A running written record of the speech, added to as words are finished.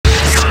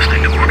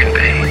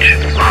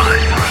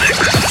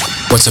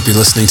What's up? You're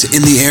listening to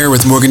In the Air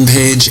with Morgan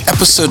Page,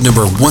 episode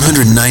number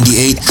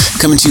 198,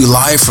 coming to you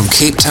live from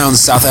Cape Town,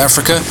 South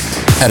Africa.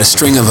 Had a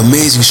string of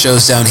amazing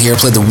shows down here,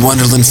 played the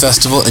Wonderland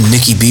Festival in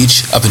Nikki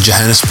Beach up in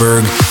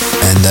Johannesburg,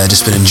 and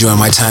just been enjoying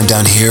my time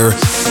down here.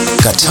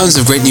 Got tons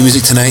of great new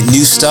music tonight,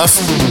 new stuff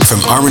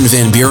from Armin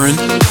van Buuren,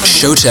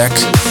 Showtek,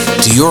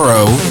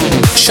 Dioro,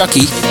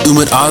 Chucky,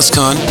 Umut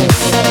Ozcan,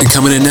 and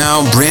coming in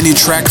now, brand new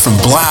track from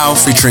Blau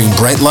featuring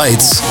Bright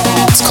Lights.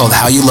 It's called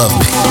How You Love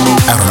Me,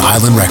 out on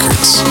Island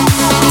Records.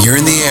 You're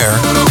in the air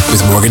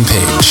with Morgan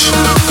Page.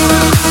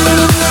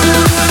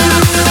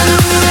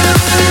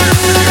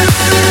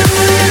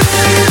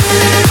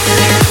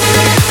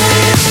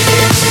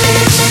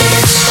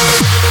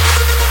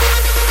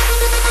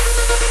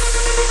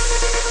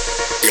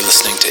 You're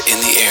listening to In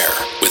the Air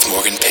with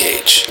Morgan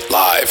Page,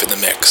 live in the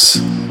mix.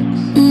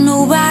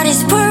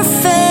 Nobody's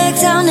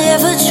perfect, I'll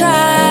never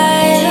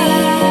try.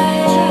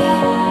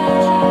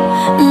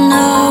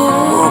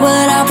 No,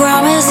 but I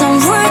promise I'm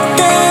worth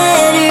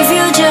it if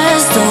you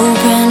just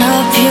open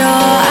up your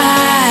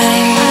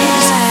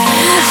eyes.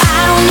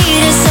 I don't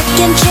need a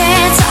second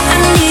chance, I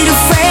need a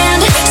friend,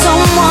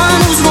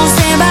 someone who's gonna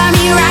stand by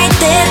me right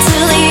there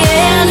till the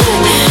end.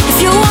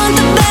 If you want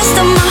the best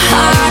of my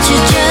heart, you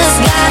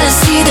just gotta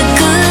see the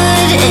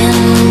good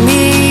in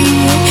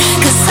me.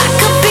 'Cause I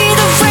could be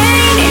the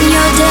rain in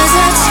your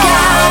desert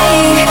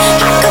sky,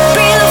 I could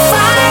be the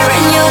fire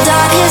in your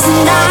darkest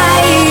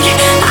night,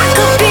 I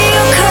could be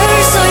your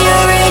curse or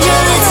your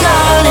angel, it's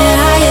all in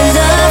how you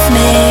love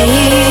me.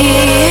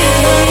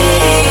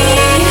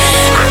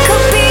 I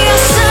could be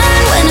your sun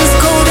when it's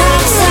cold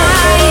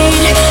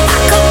outside, I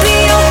could be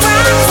your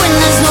rock when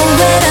there's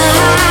nowhere to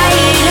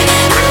hide,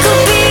 I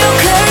could be your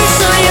curse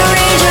or your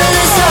angel,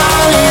 it's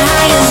all in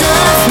how you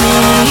love me.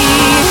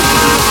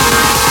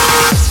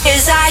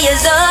 Is how you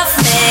love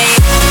me.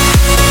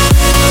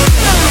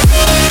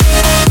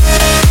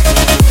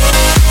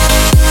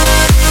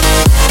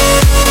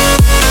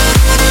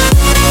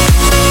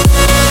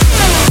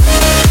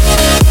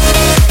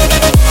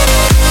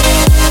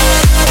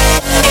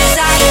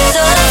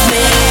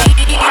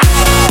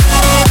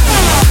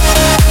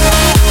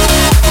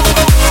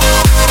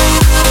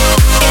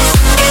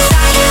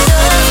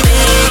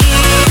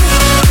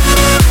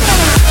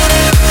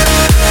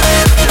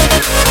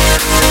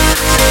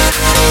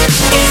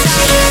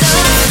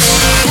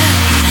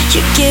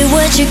 You get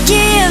what you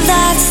give,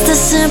 that's the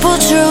simple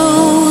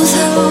truth.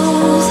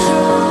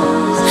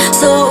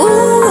 So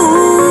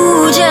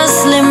ooh,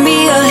 just lend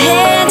me a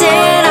hand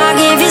and I'll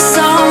give you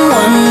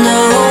someone to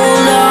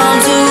hold on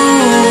to.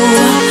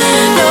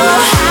 No,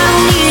 I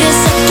don't need a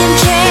second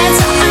chance,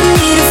 I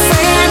need a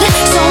friend,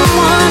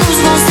 someone who's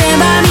gonna stand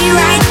by me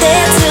right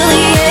there till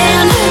the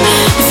end.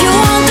 If you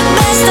want the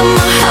best of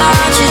my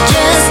heart, you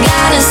just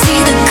gotta see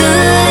the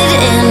good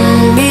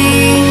in me.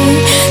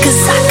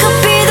 'Cause I could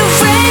be the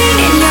rain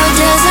in your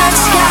desert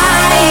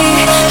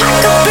sky, I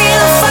could be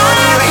the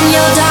fire in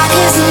your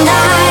darkest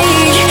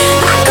night,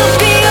 I could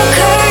be your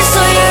curse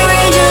or your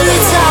angel,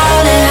 it's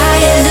all in how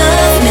you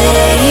love me.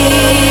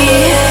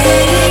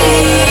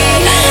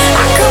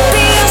 I could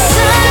be your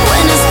sun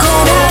when it's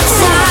cold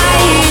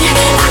outside,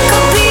 I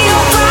could be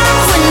your rock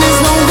when there's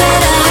nowhere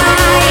to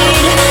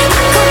hide,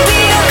 I could be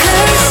your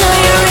curse or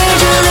your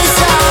angel, it's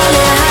all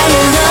in how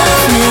you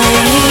love me.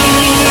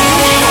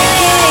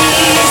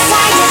 It's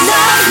how you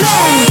love me.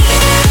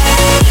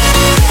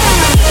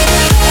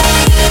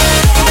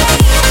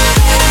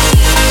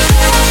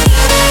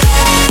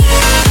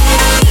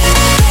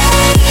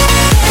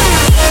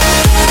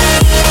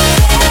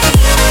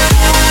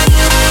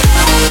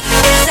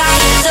 It's how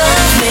you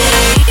love me.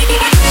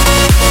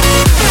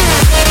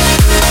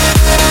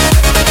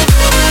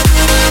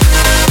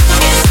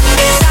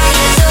 It's how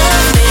you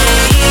love me.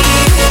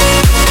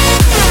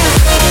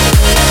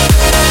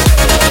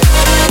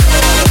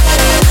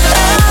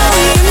 Oh,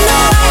 you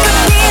know I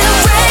could be the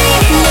rain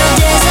in your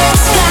desert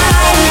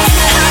sky,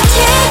 I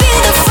can be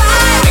the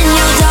fire in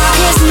your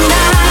darkest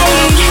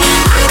night,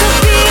 I could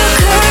be your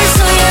curse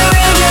or your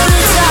angel,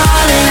 it's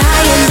all in how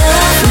you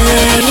love me.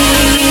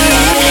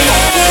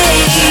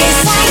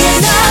 It's how you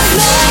love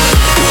me.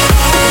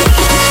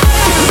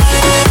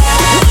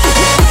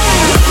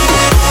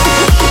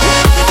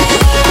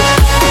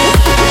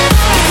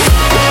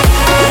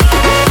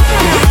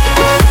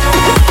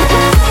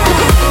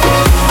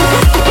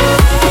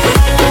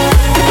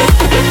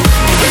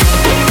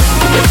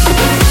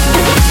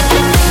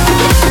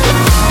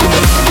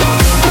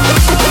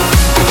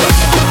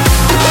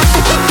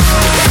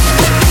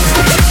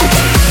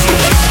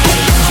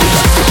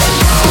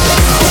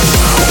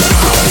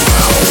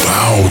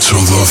 Bow to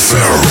the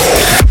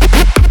Pharaoh.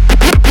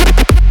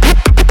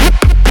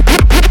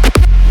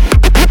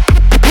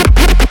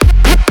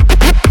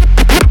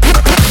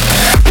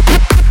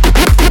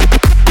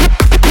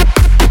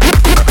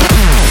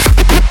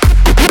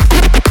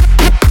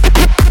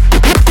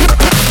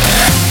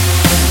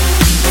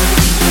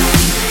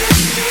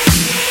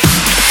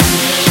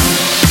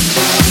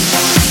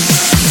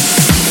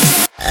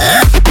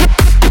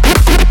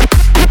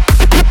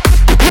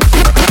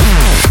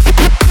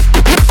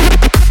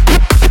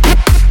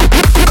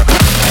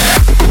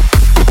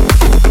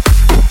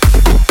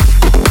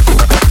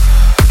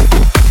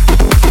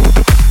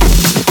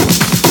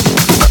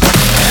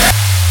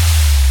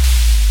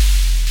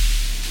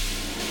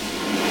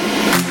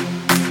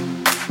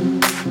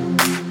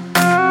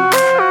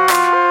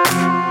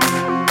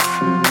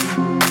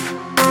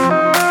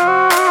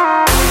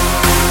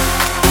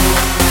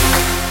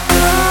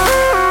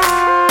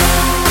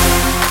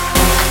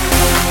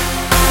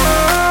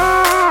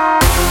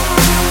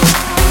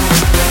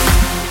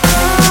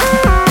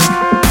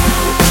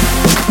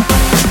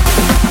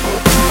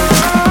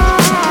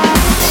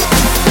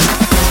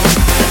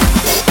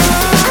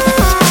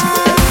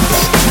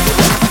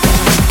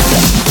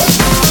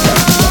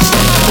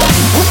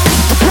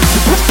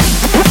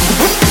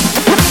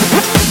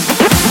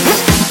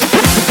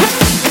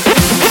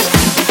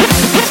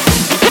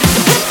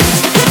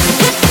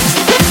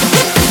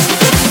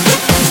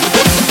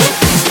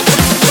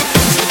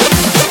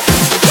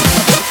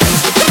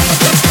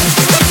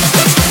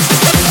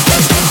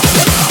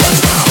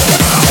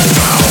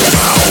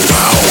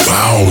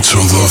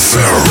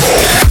 Pharaoh.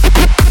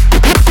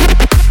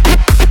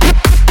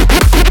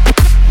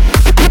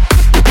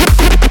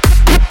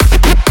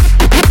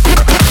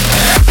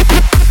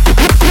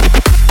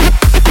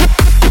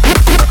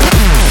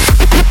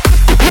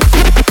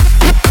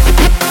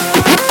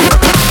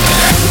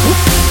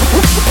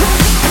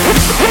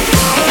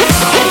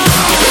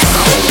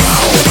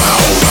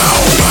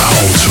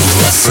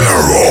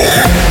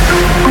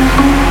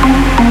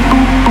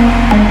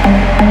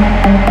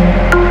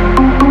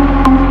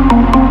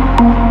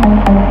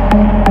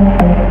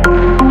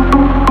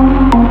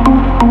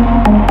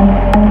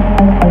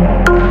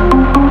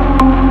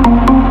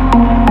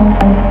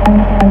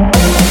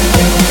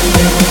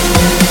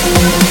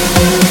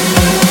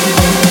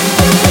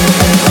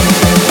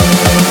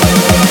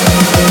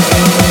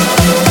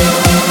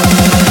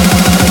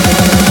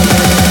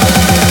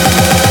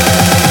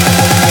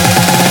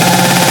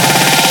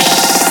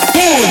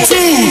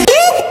 Two.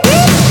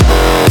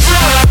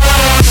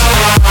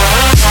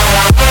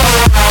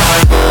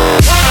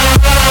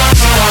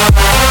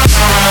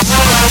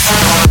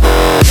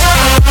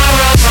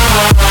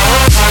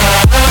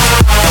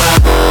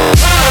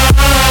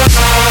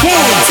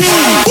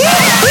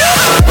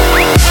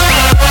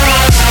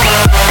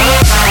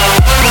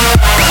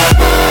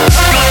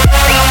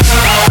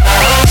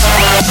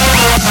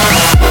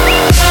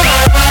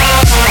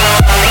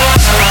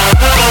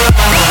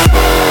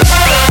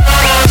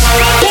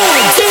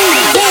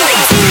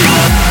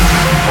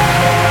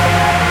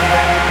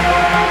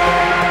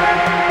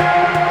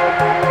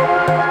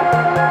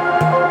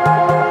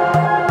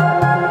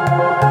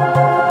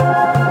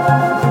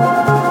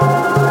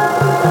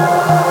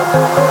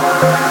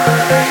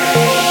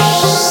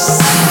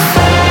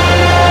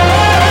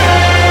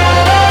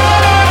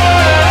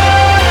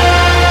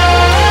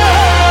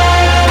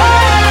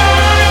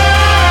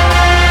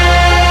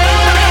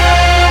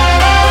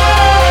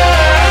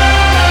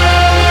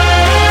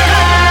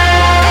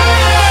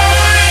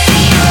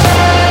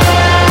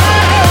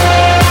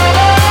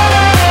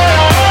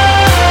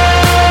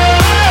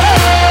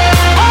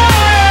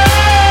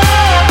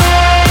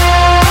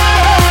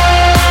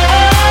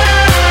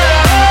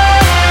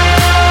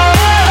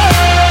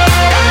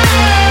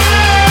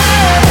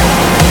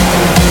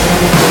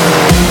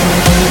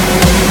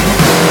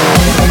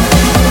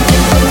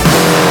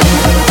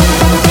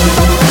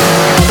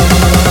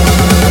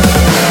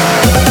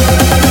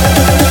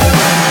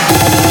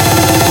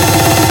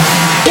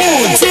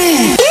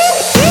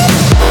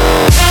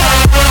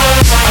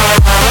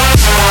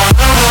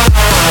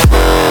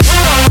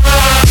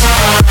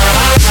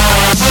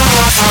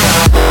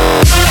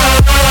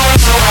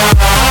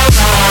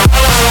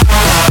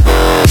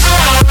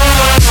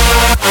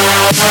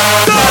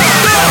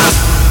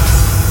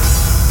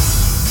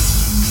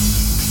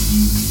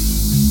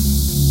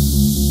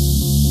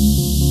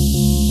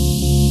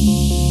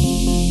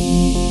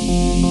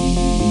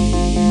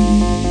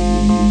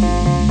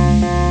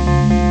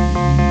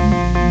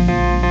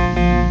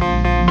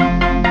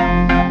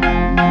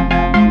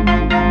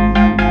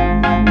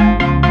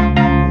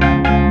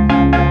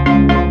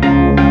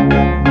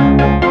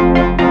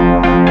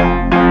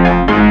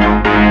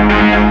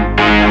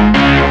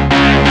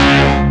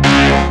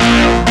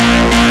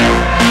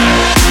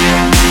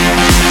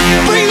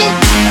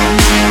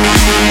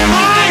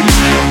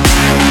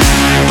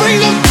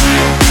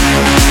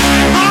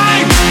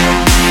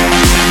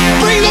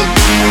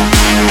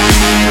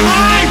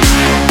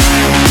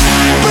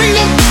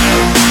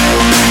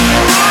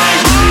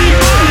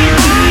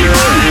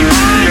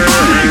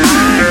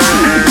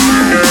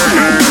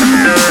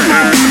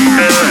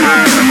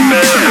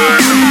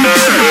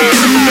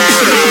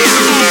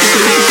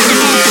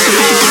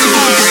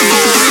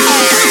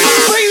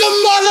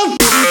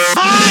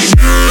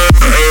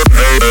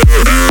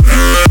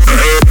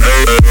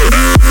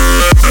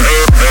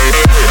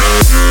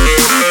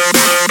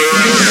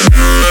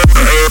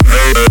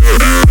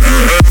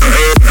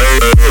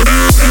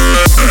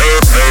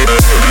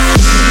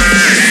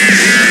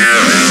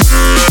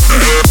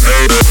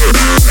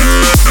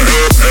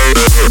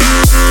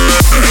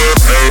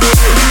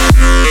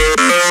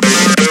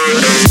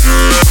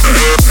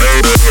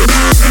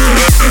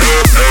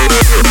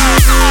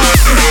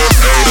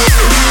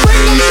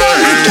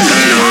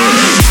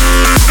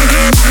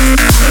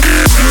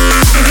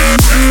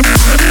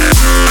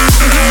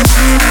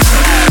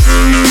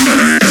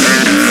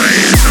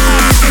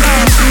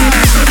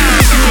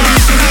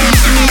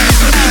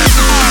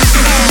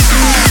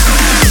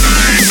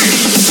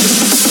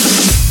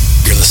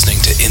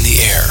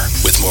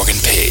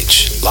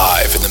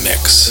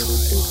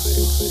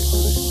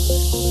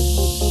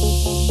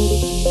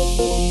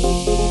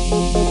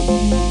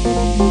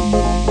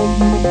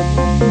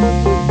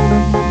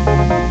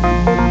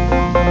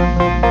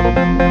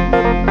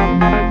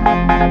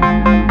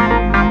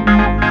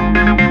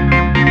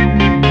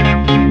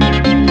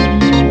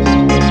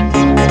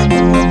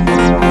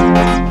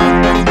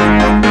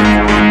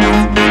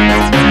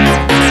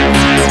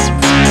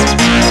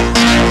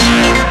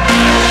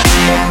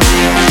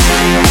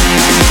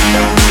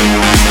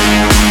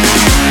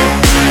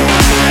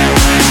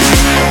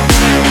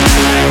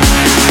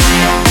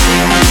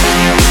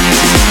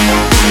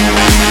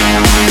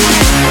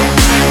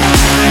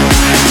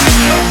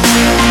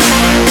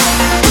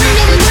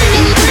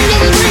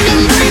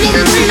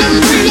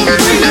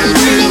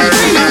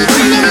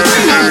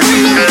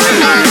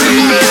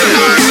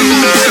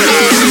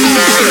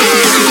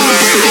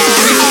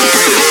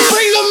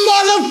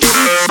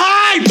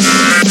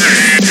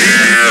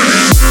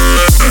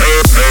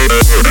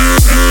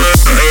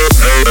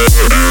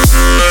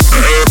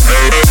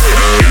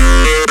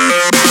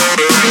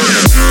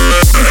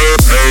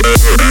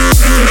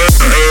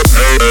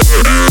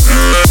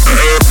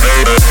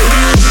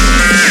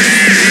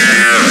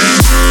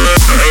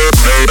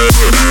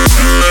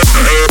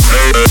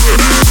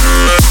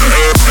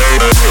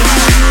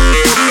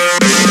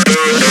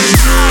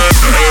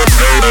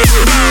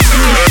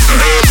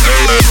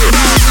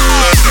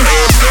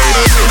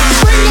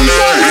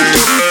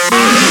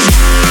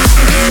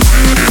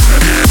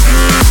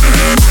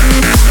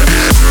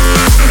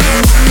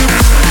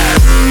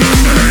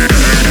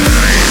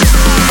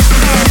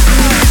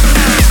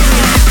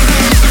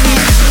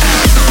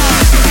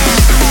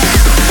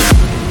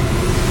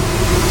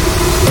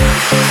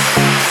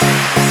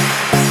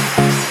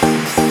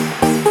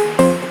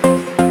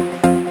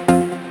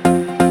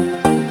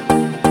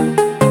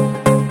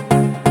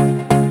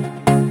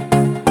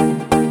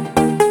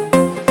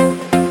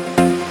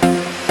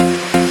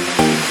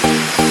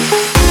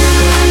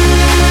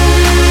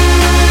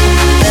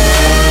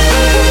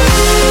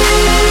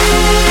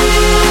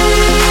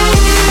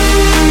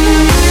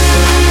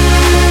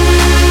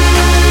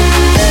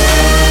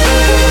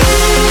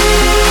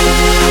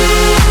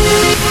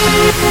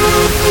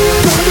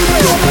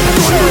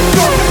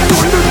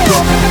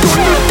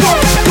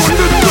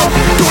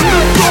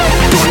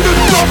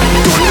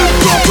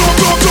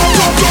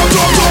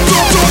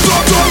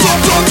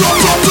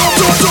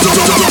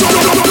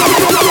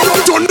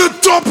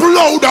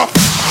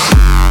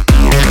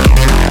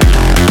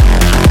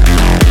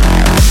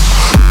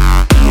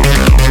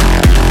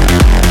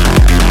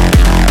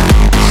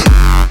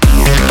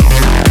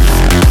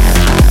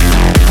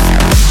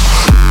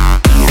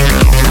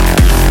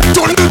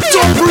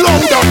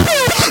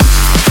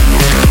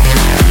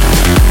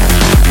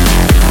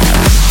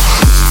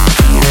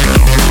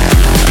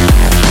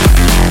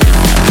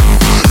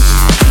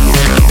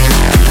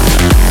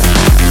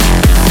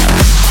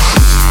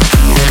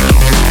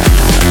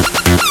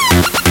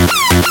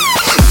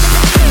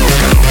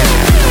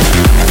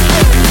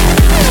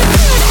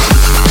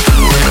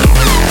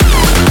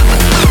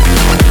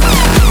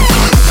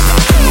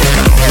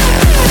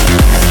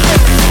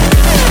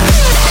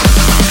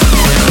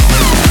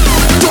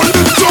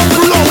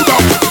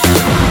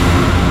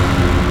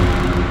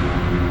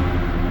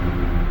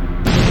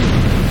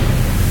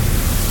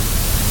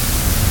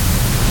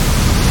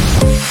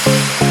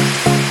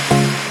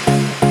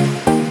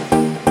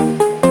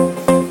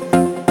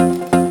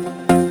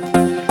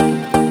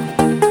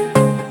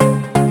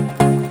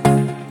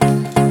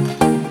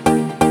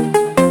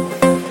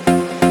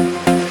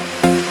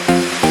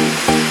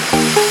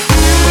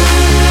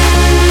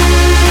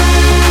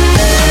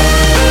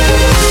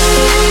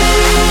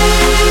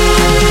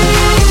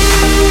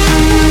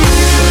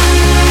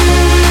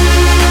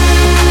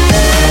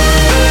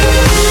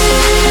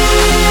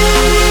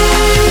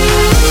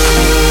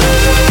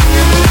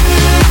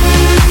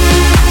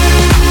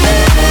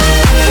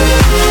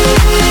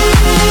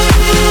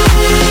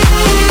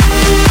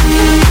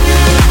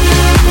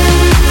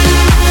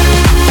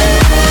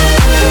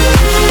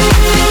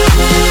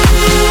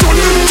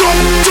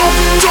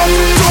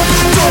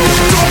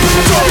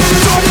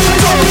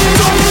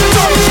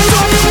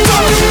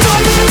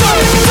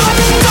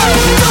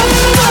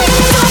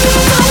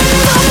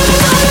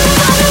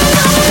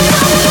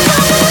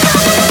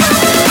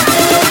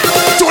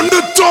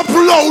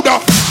 louder.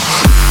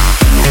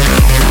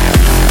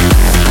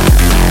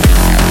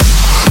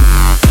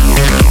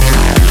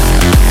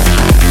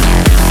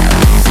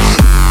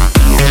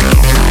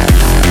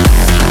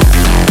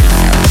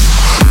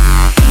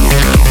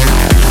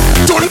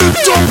 Turn the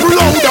top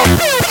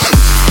louder.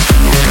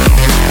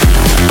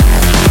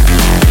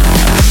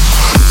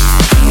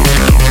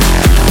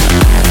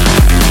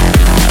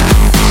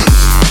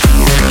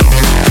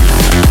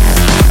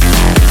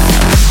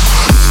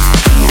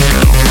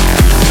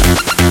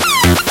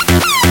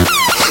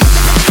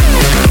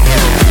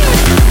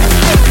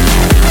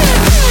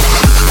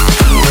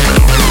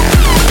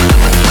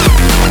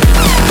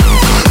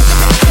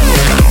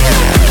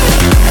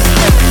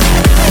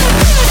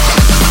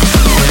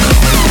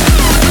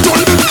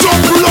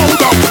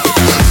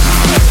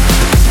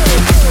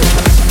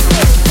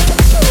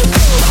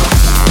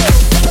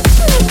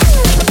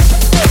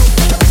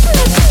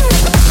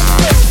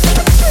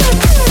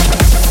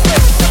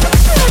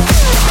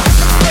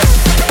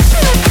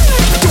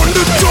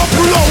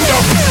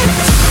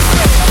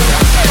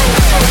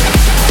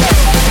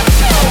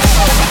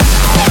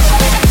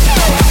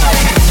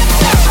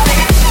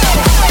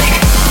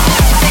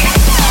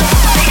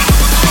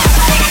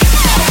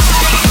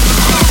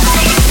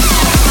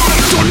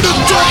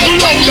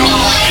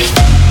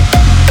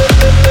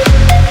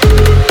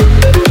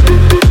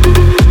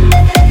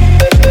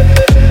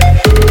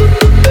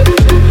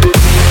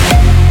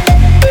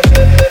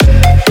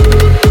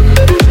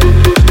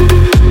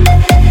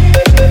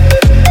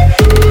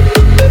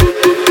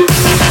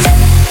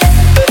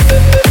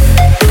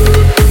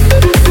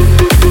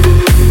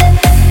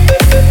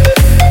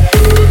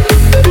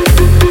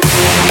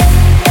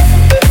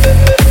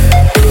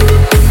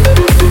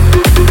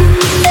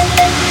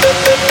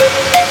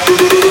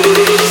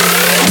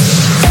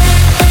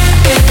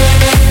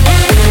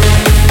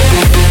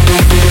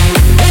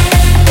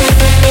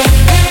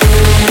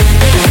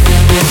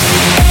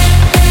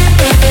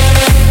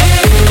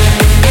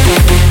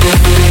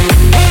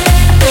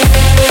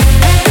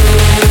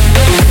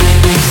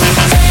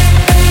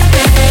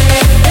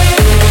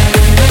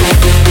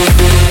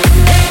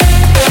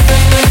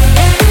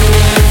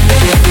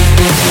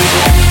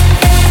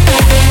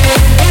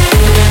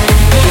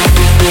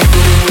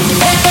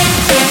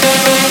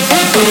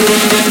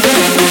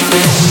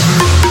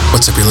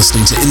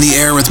 Listening to In the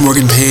Air with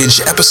Morgan Page,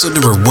 episode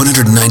number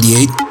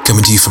 198,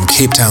 coming to you from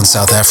Cape Town,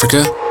 South Africa.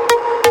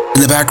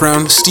 In the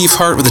background, Steve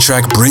Hart with the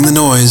track Bring the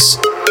Noise,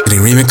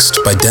 getting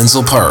remixed by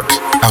Denzel Park,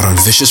 out on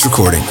Vicious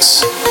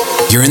Recordings.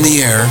 You're in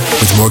the Air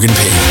with Morgan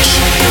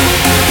Page.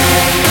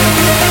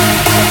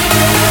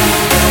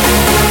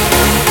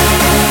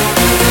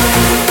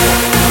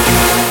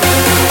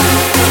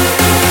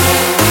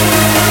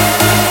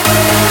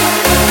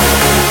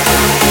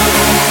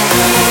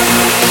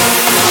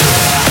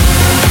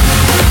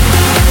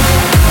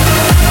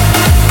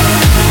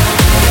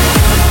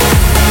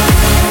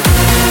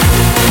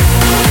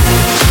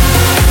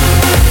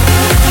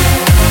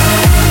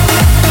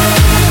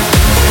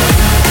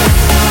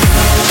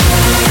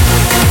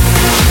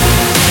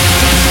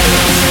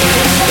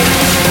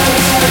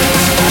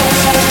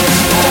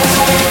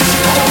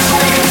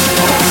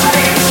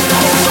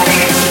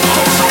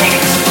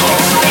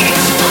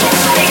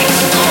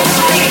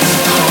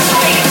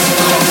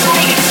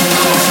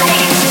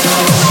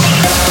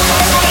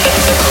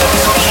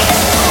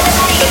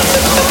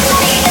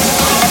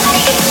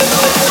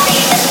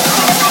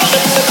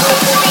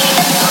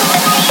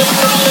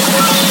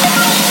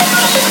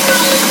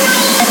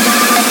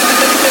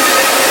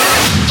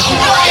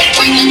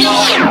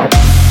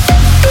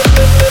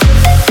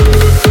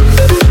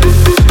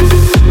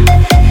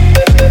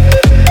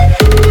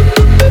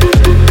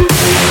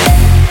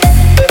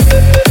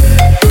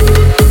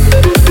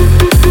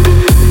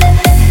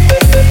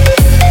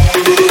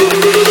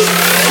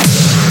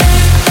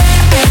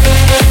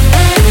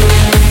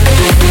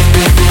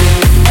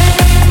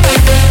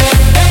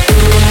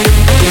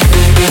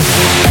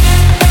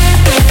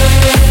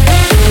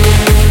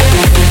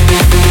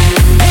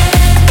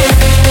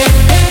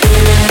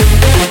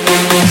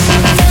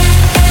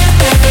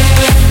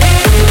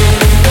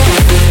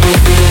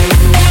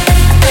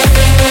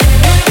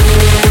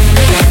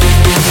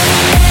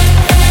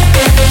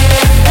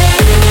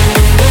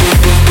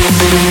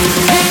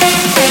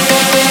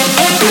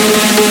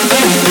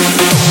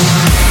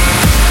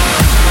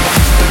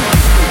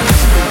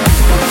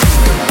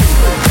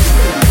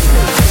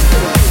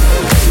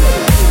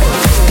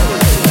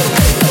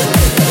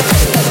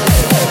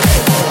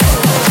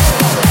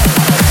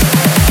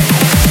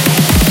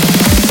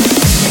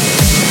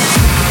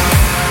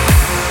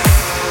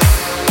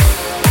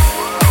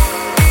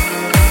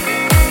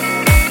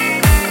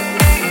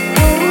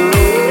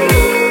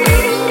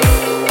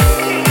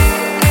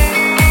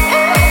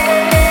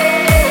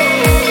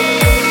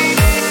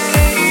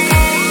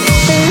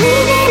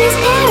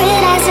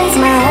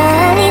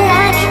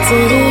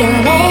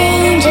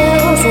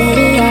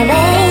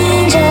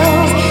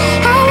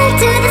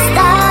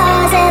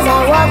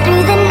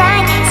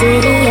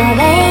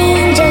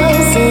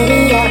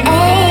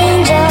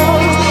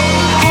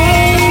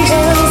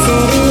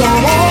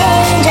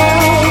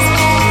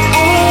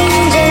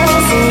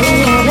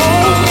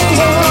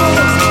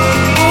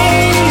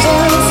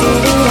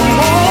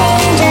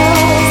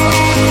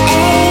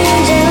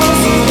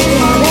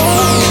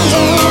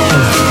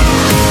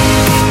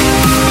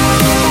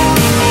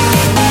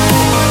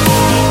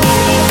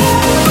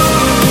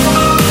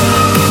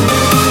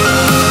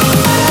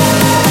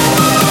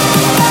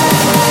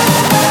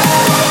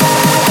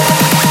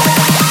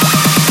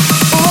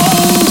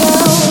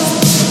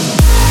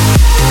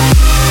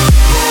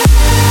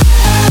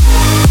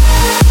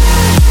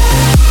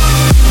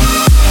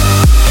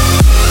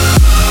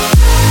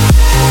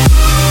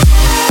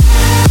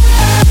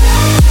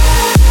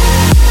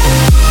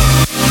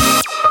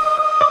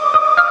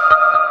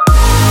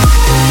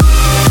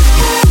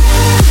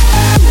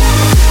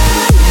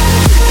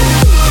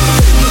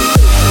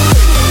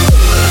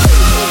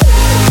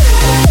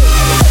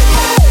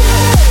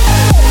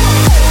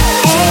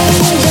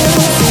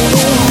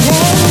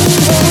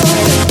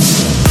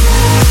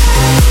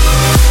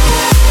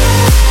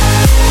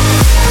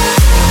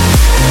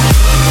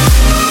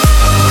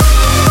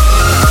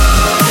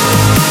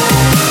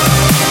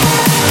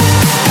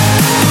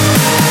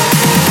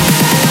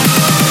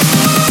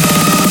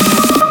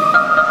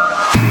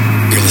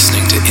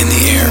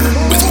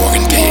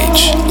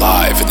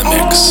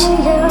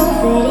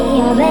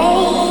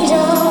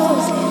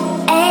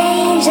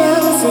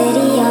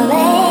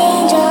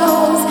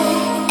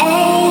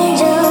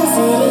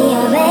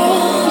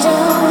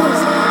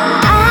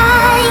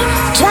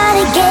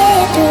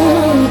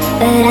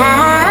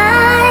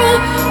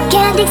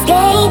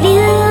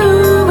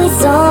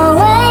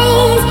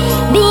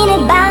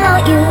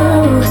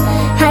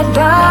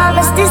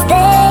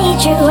 stay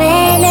true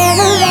and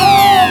never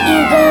let you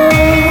go.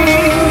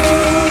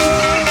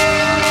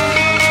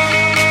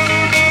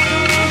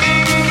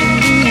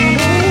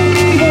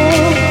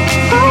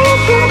 I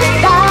look to the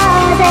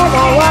stars as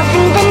I walk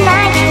through the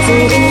night.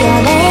 City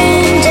of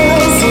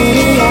angels,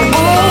 city of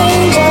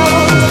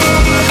angels,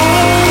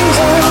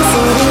 angels,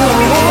 city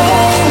of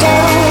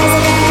angels,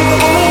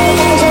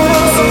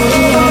 angels,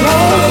 city of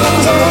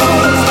angels,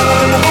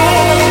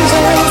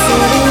 angels,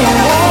 city of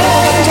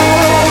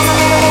angels,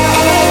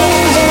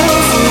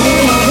 angels, city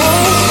of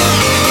angels.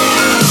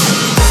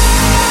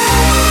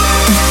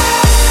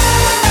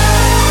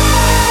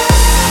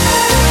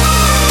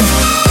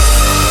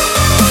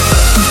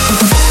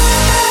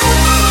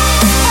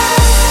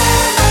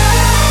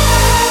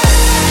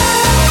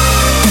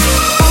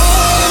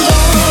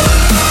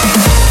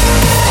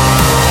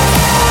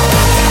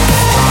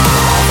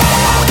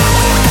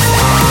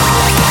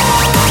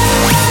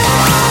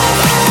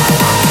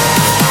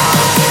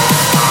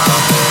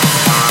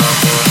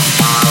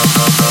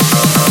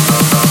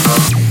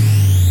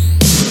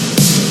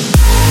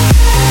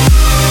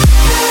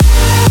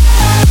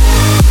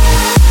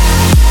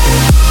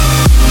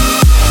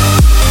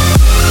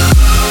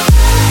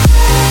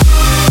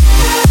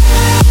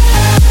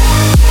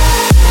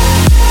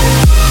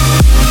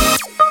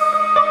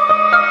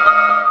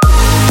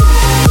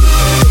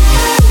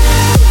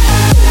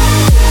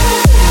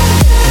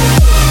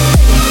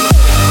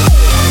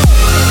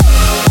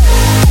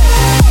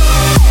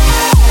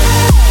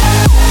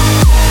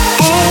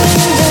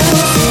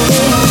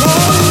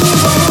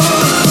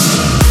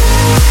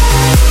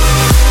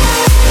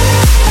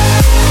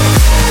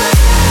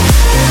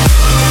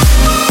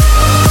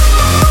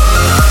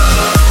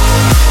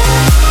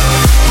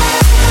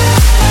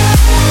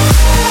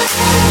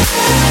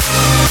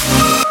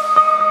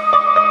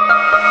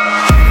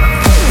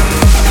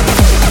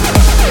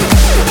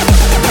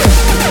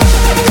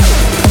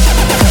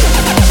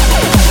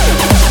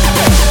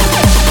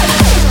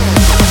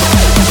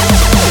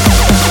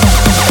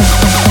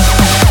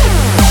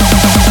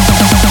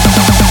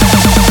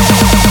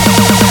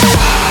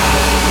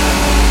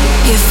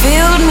 You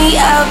filled me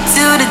up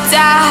to the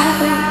top.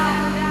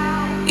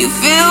 You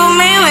fill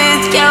me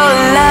with your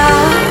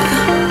love.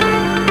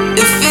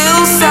 It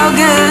feels so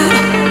good.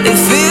 It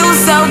feels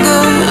so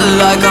good.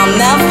 Like I'm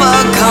never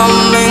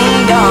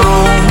coming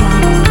down.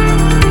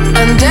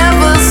 And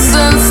ever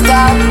since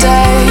that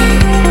day,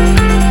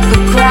 the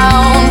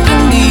ground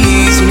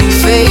beneath me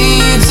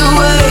fades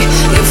away.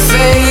 It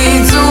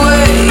fades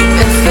away.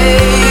 It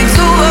fades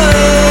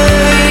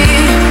away.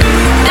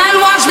 And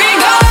watch me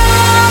go.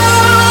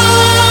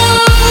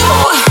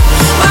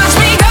 Watch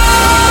me go.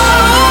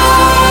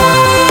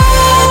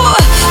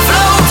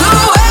 Float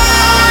away.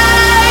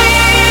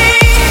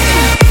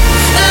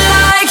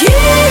 Like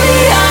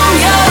helium,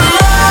 your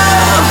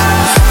love.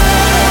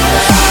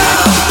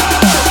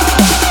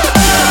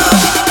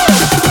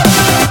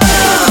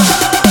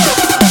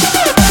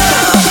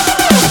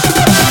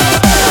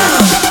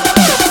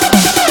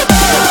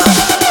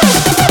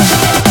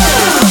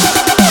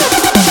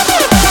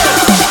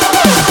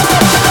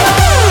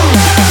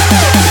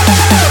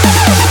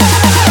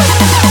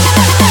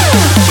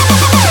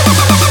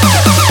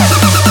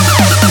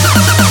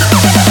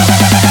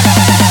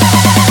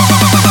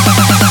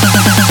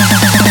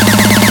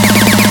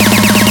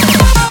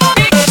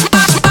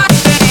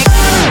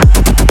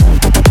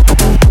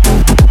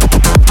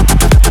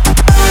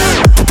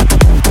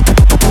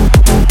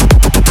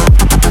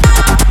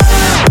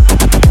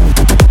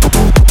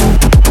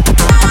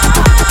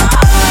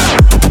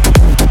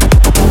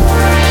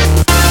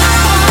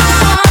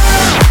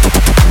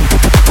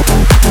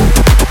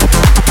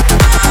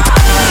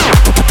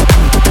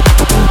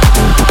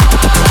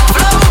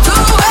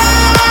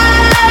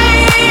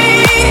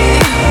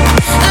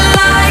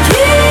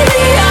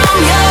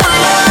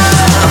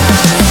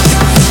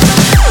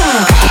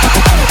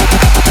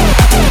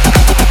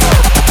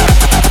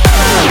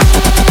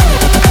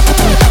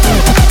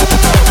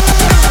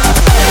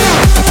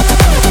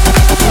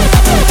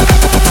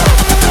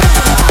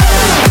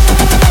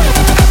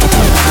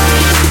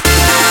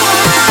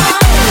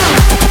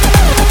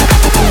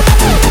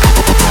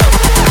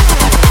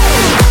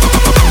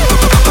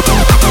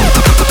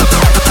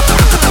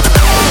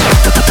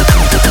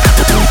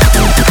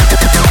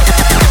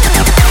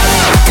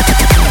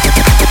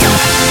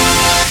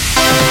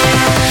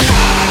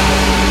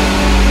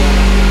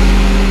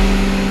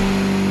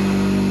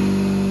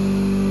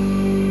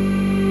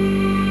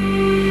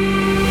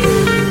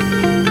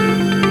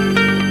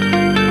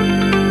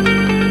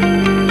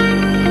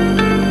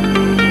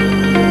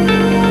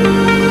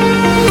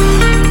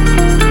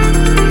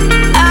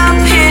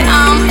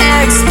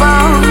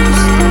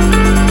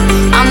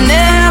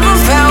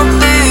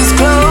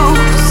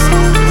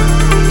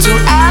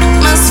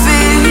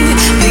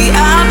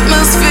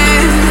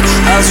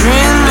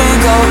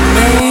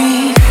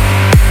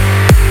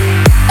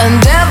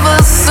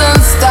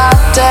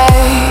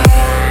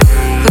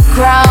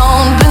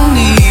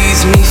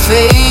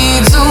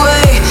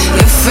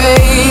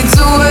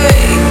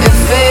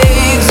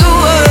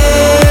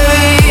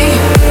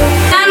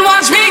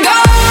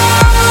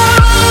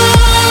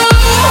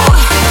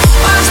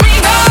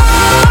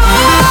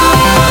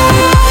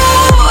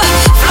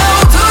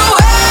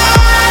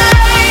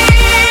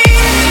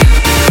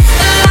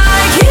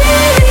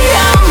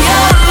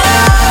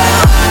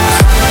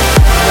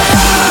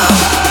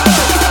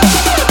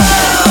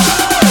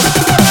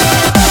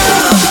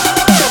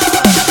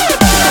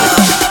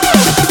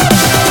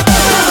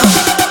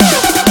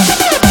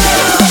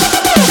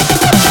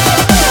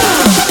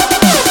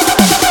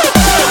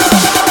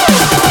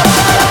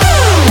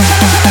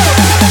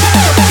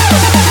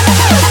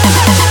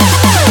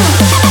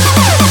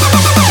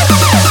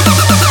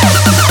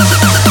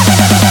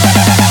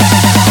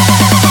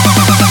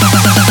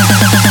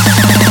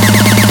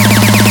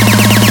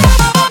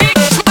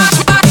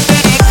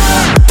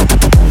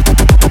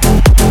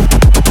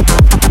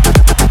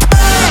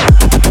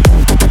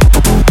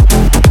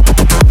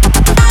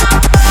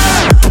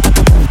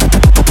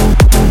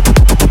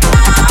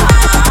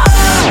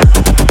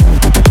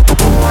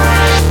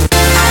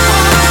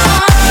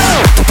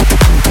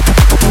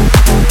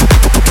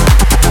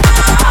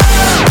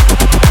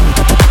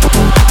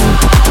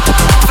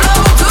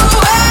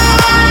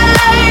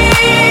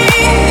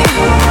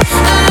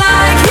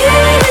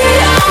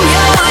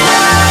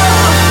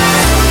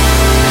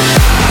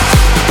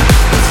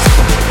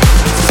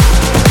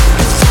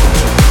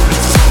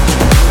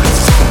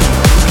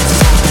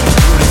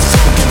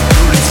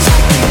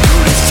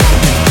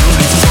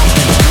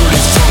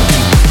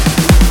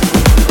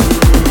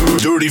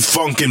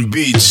 funkin'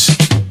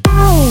 beats.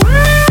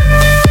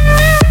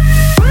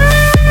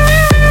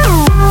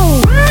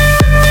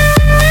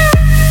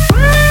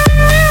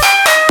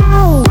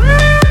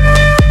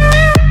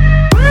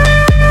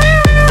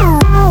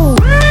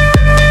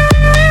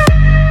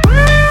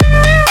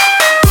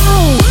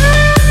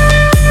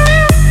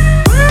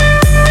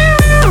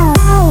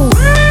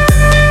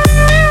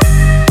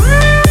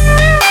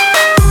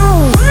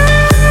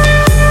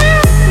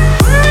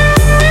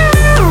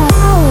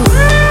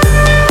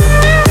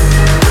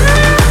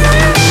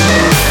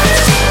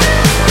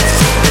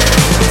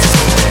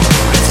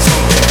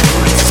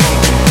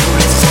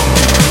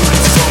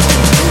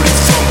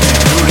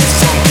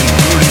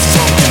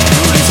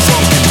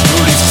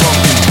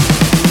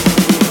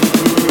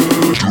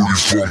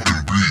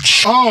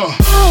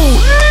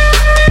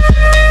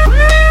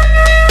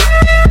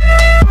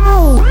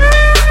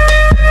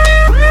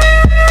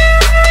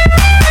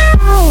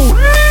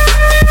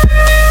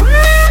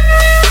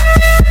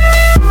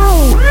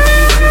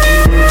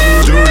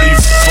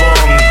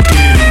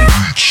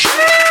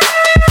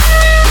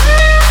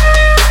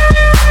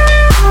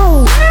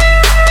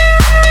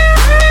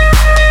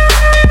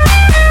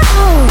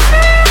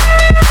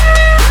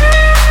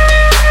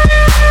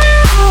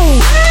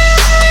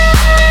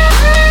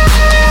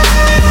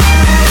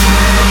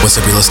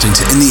 Listening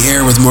to In the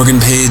Air with Morgan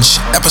Page,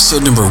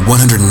 episode number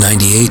 198.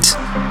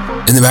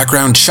 In the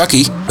background,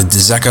 Chucky with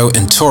DeZeco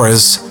and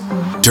Torres,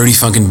 Dirty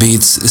Funkin'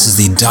 Beats. This is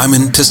the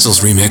Diamond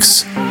Pistols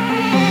remix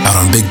out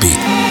on Big Beat.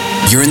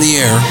 You're in the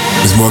Air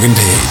with Morgan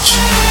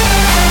Page.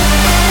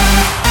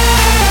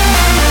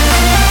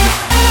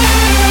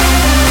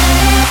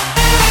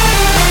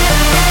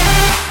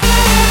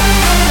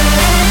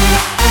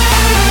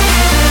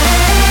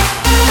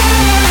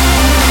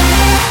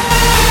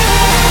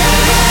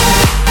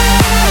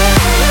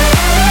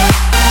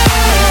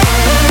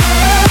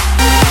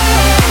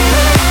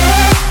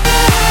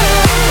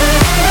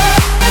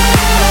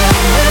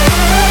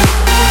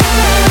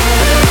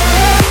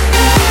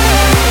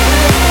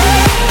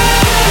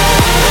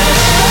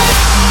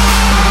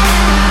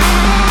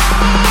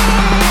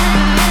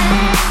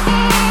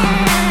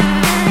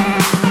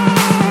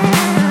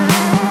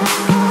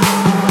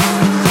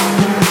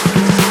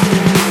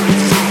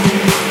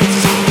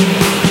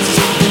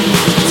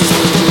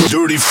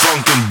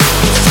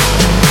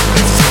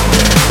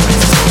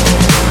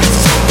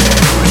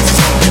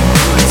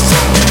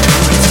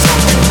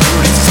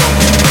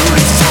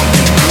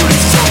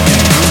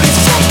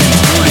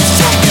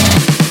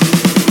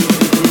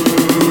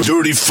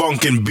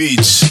 Funkin'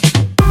 beats.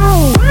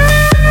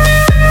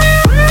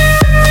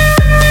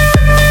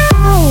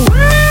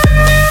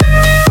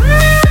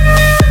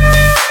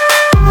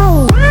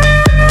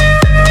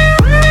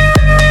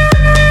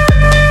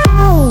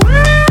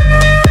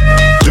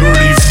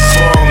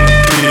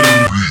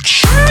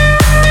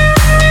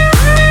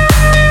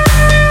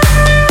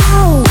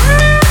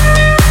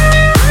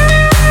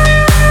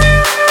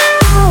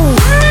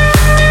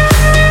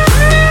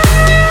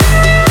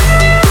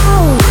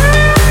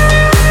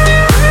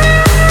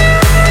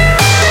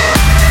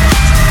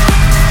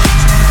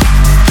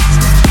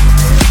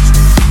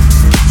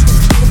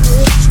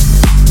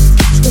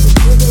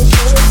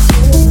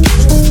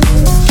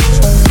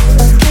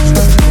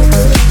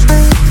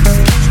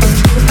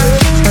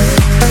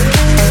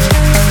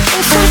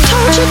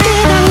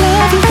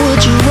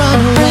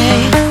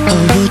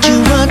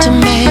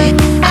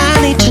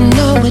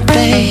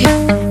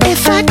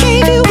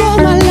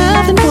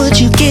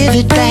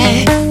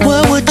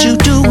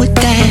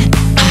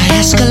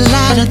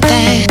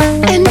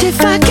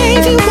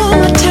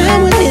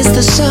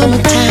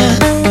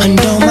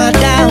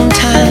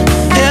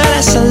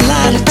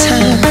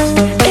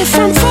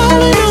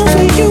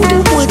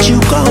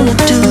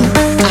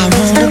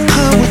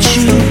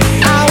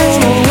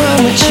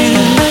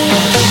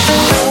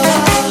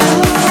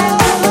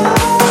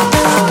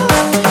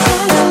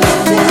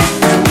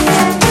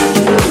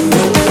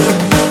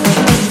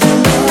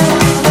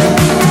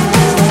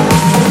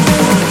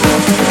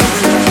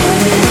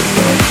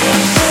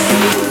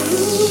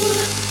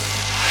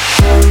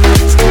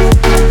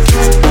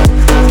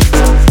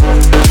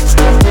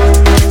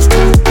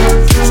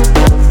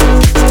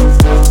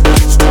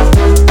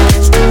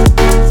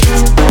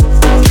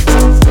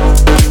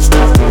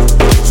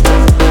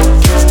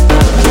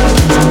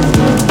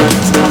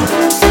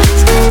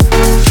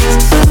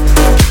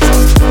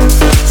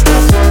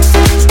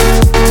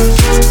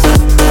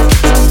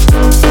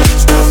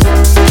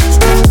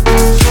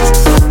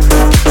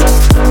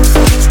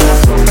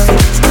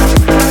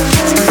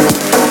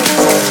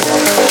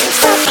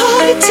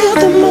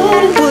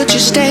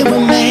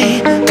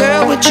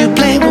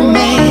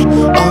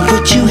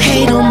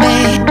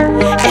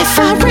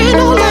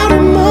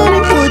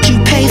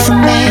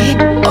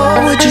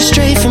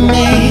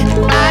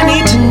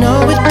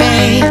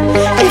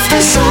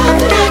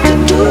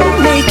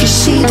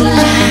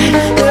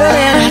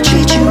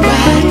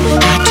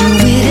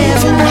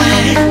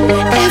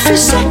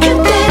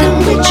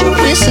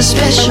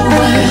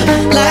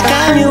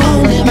 I'm your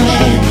only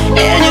man,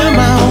 and you're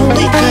my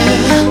only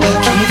girl. I'll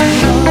give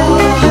you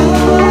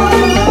all.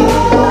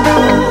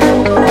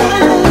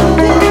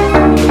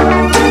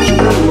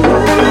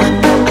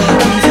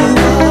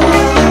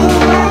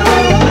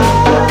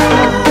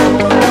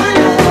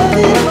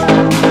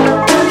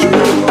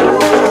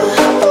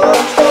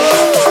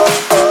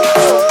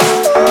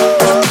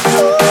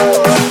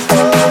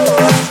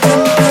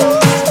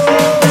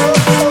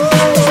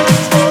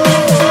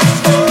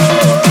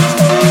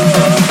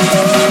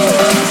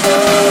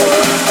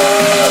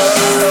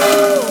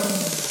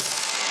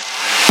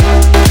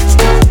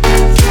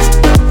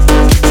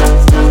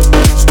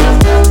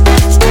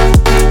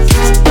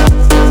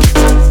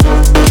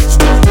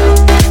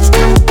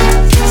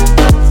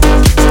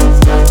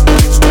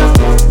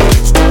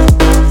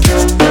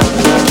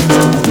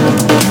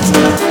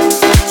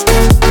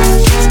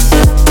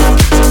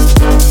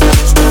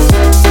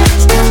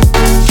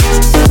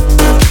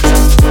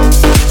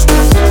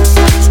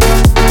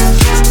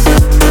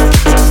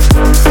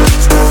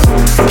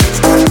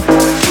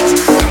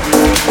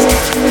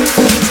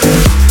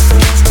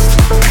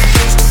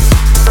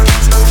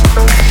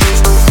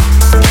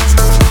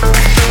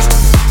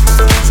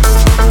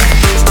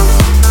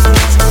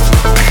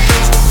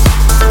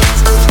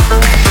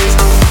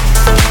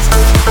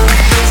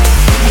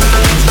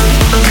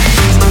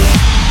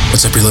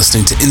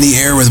 listening to In the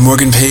Air with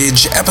Morgan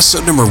Page,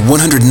 episode number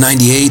 198,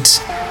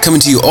 coming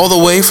to you all the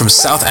way from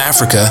South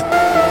Africa.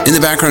 In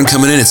the background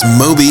coming in, it's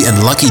Moby and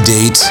Lucky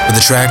Date with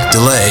the track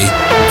Delay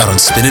out on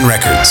Spinnin'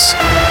 Records.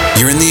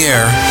 You're in the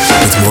air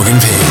with Morgan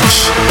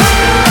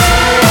Page.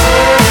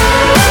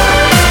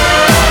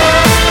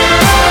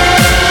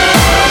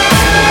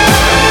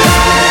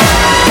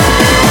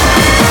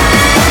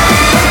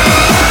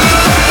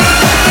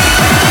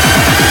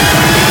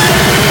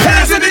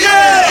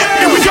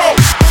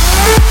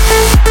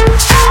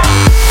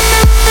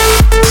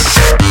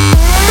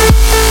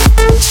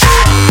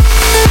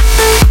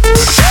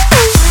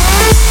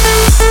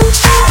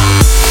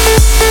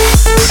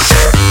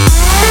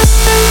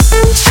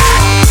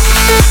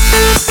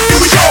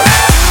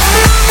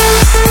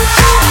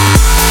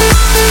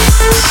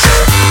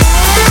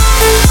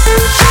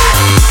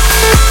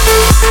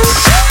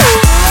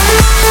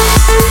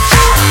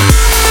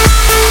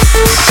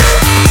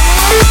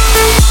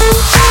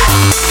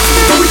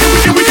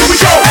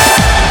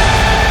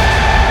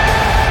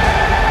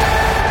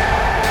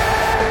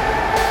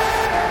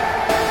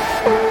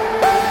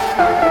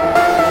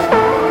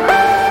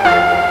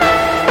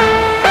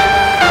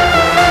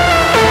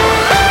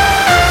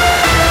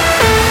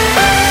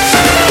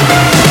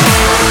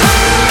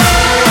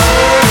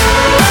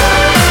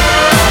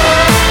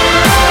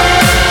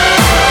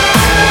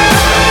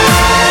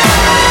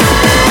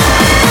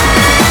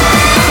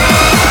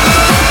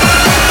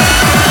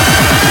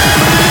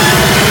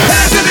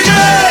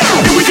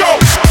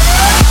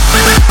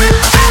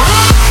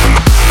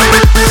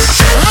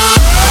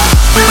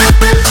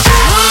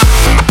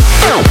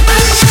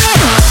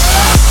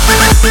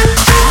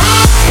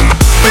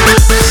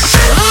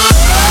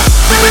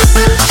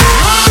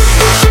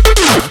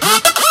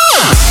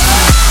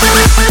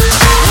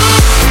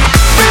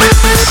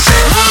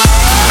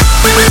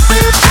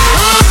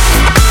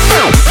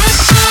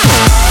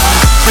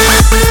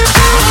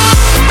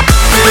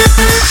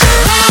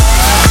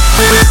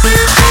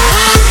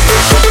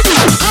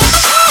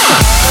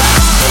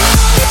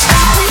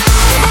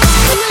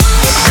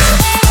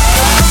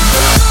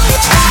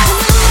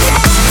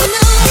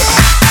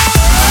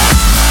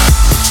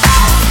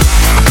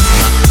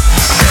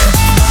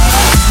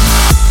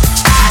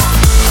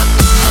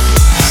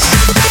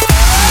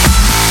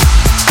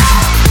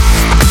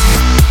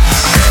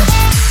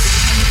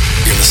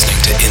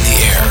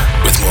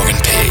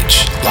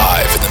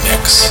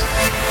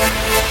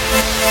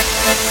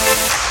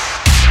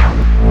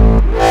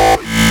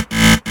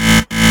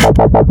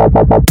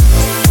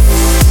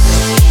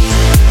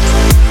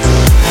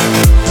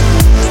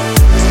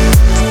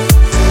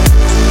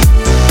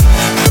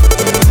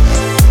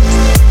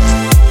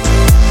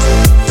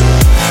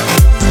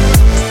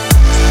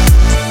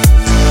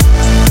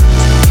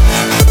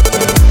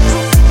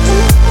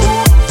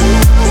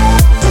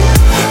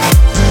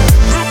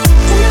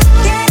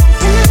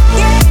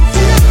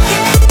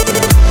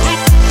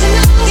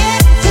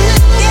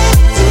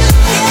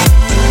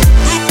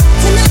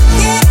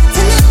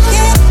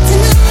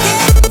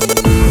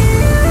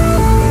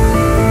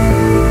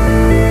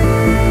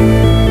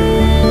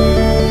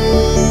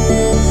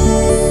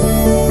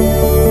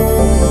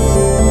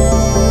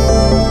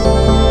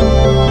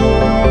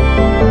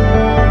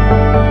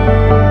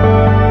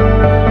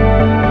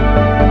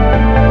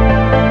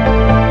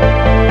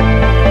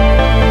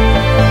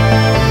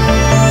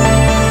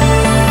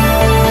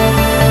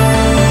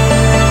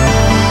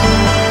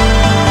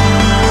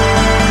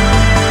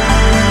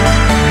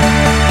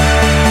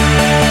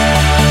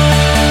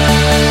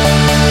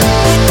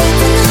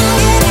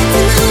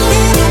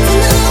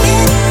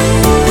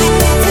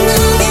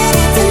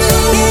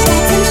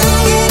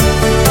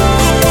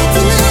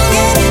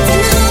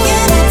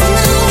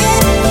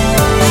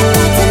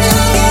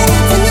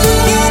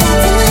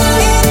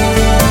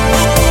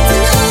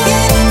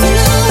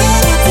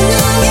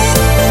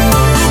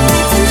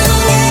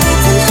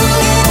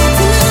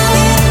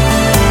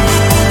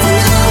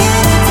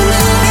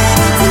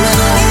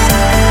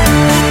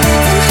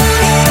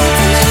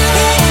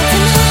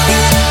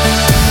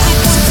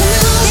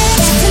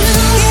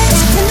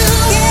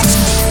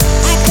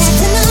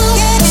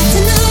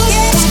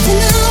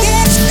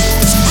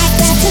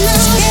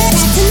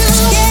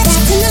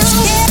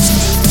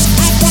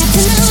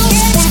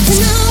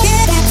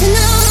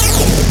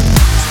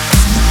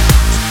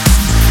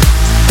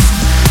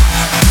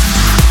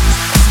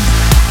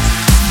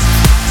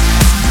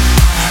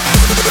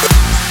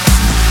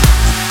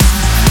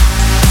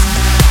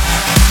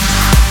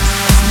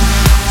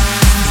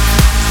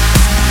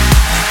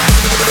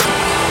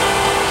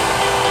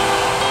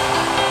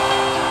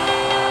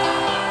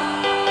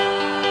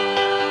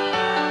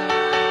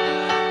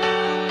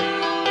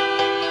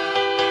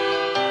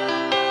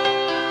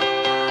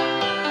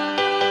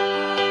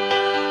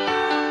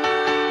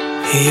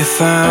 You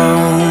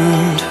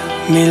found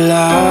me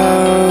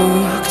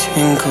locked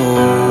and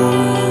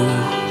cold.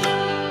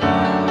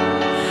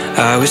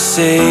 I was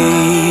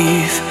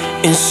safe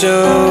and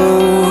so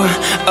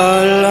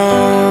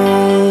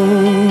alone.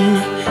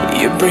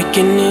 You're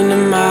breaking into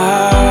my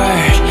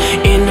heart,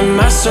 into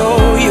my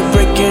soul. You're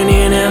breaking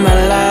into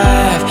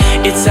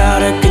It's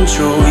out of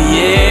control,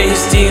 yeah, you're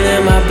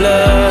stealing my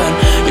blood.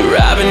 You're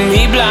robbing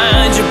me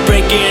blind, you're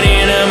breaking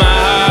into my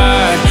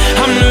heart.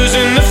 I'm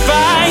losing the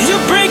fight,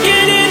 you're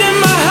breaking into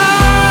my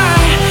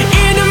heart.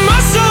 Into my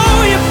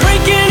soul, you're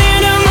breaking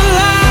into my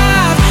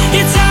life.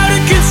 It's out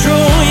of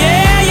control,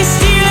 yeah, you're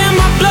stealing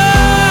my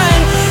blood.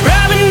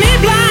 Robbing me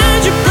blind,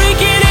 you're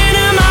breaking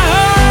into my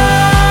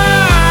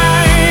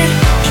heart.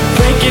 You're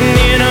breaking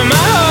into my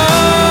heart.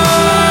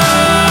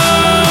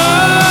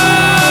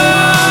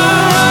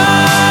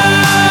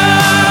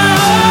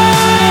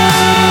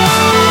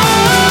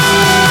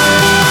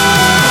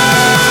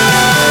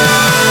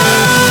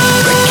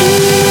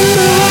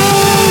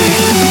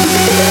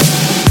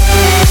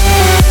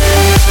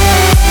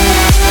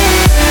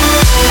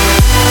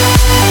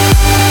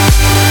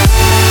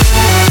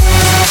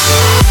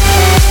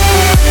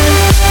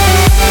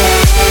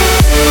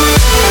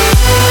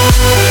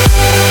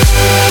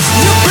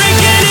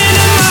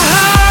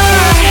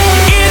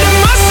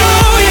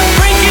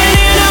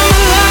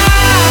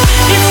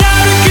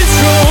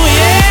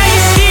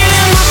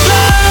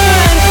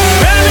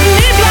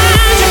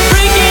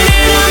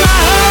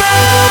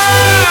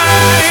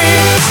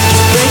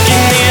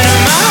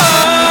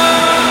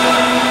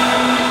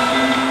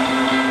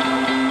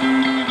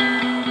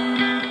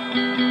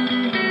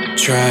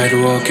 Tried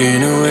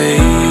walking away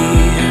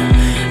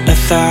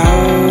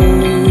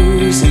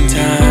 1,000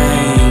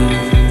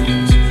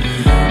 times,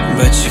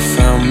 but you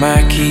found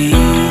my key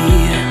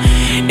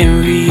and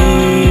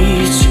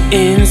reached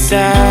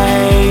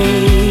inside.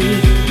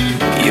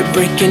 You're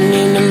breaking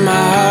into my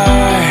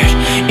heart,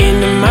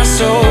 into my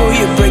soul.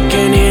 You're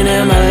breaking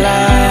into my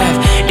life.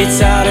 It's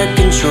out of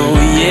control,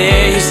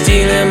 yeah, you're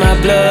stealing my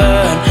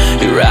blood.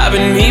 You're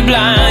robbing me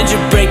blind,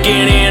 you're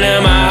breaking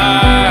into my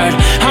heart.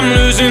 I'm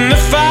losing the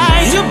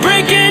fight, you're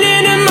breaking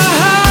into my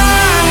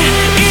heart.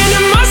 Into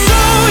my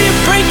soul,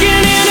 you're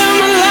breaking into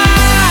my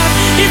life.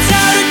 It's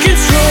out of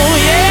control,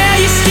 yeah,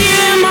 you're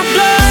stealing my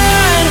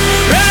blood.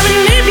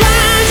 Robbing me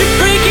blind, you're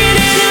breaking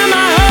into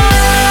my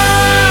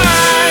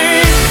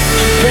heart.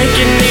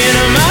 Breaking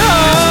into my heart.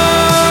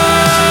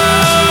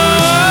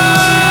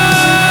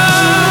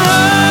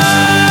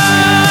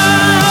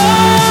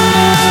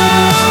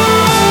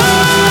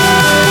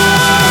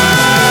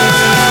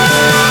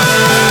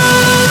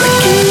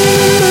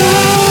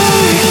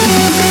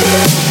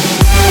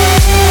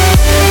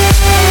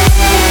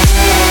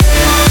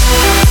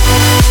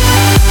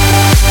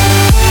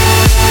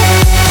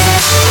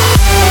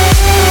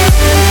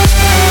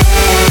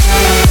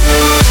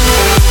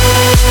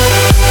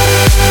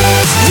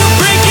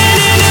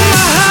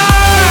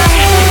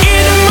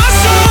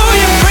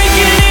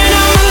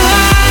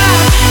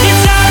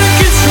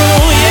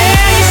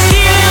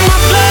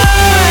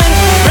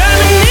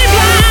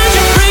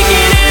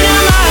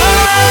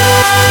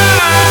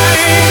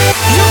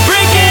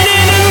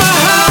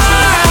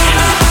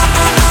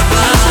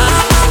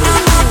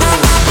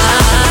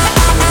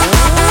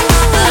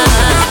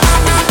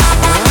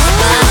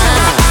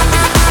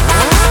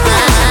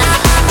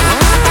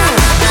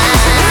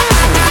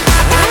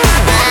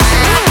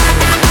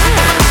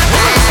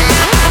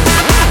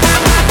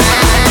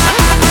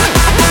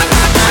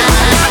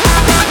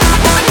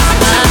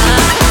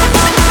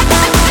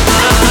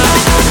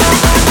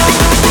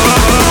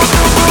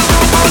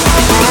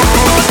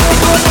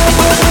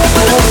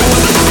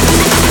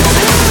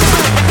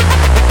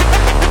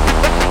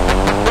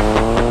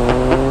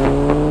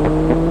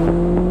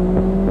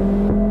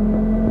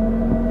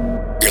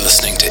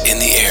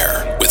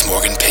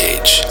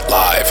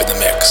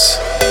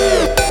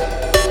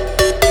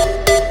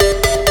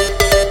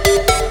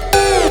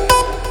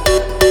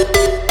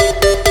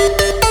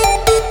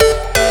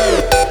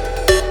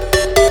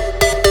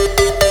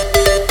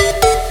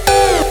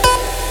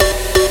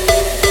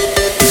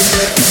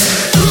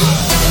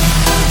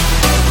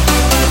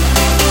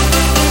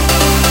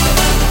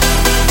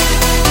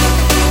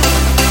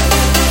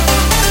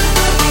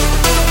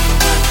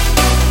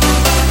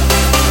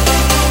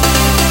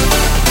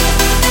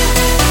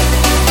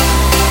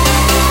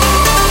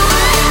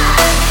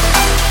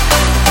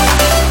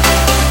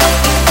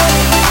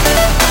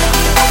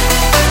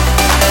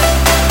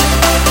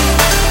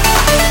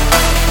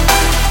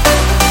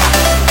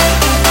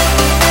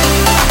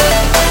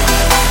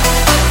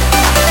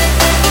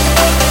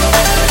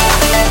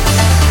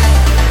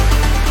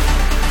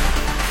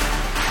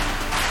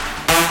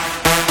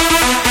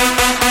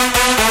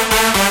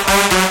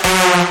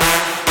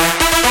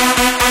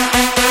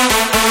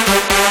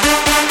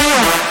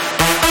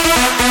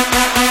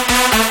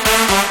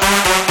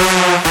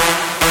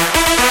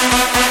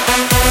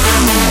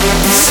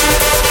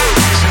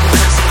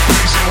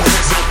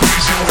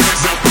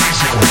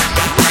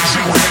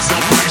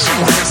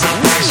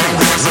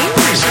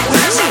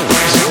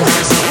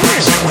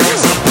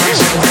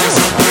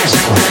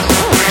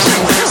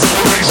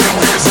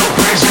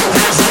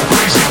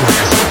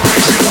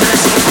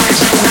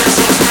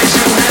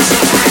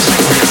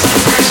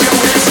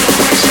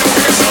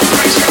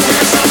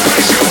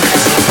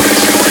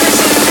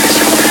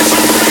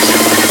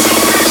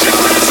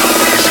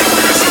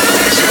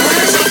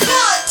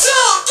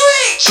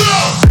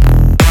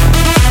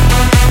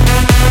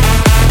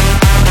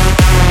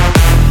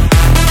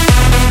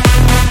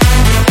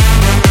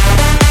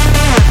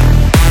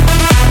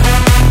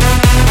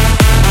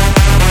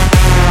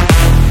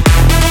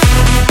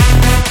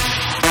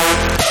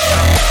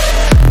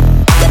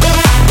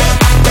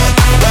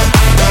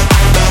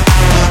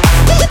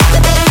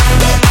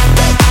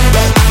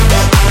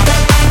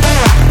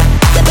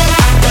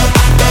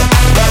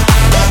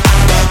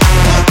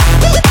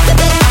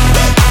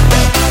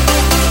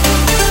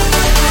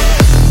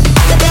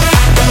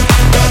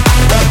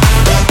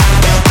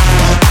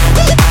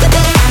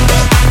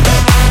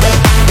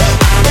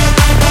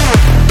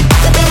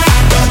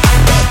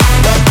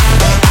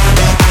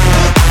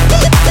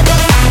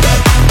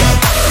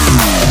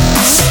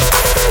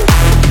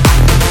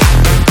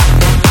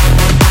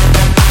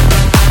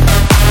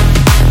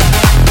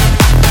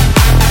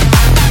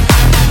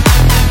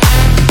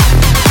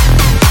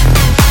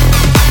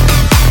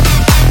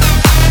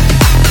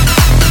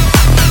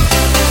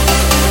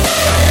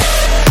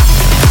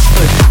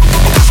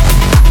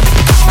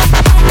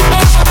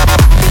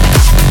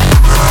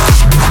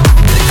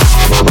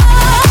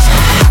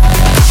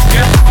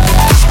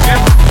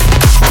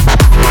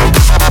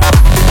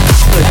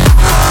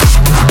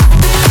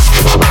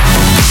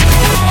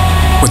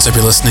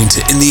 Listening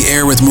to In the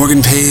Air with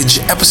Morgan Page,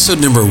 episode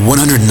number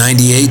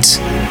 198.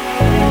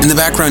 In the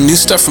background, new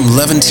stuff from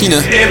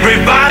Levantina.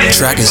 The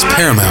track is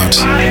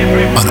Paramount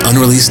on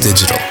Unreleased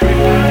Digital.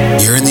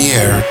 You're in the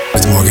air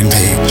with Morgan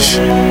Page.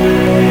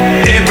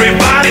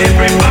 Everybody.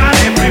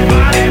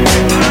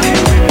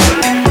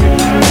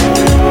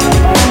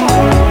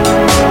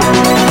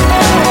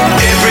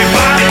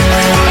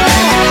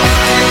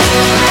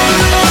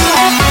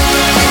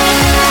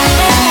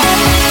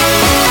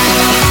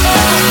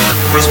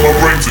 My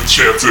brain's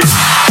enchanted.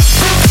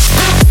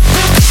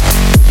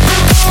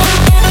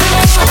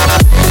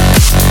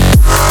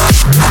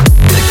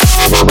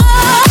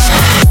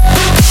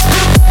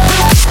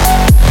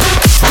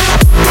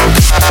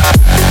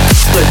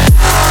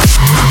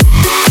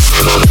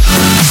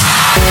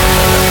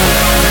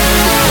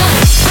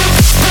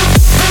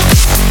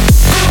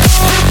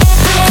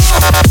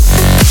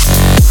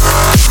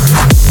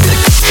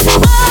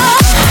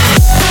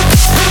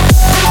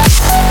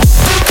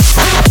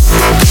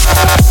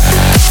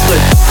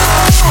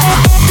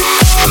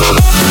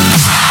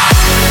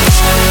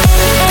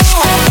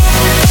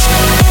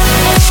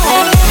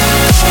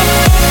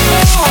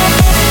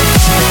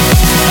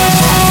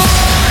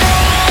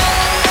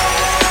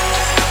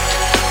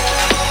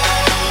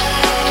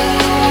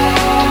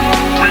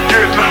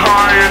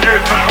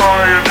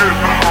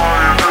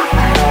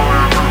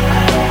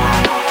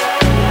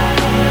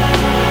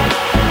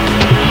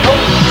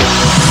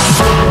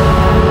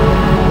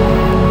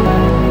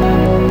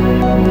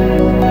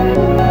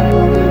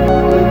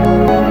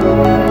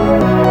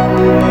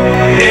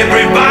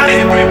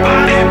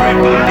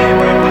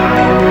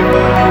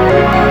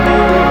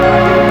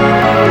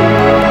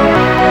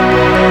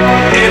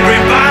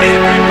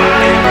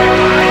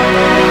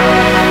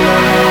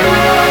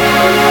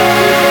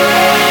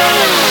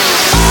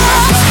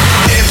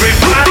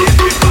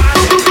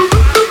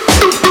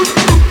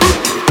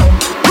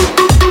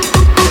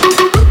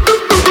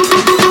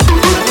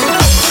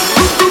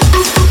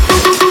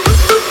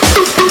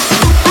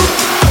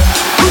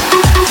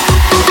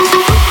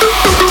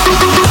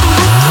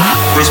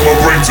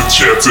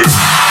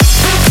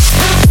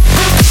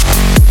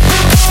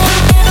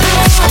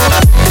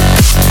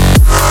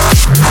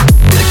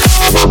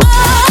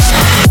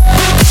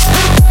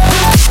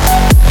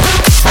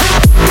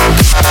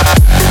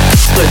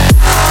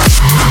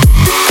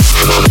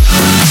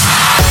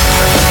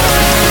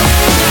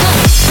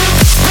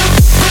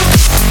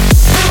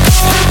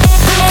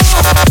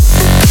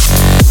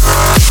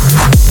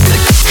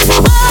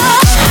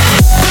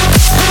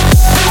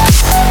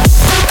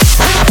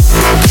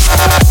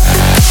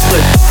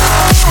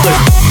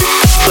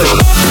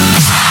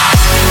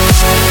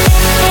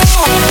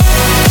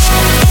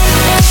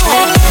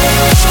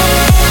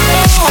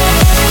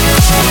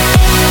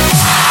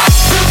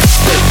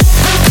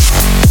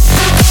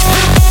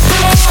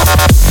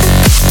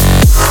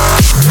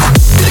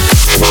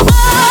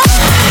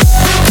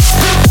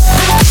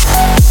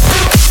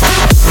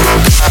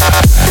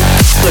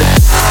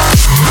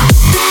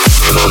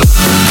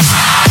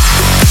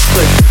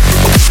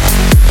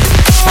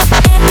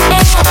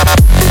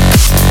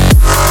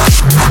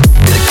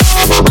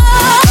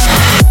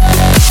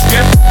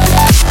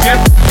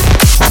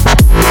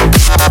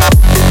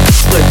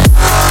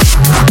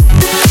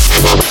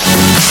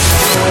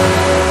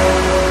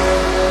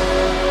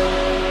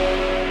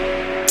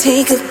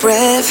 Take a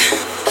breath,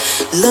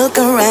 look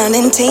around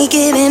and take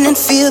it in and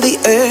feel the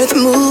earth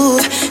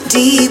move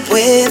deep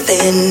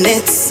within.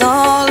 It's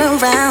all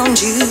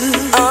around you,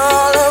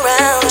 all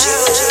around you.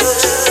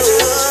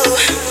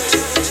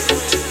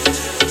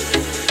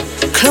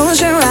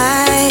 Close your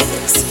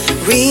eyes,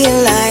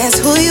 realize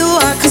who you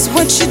are, 'cause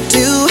what you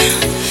do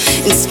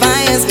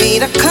inspires me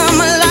to come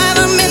alive.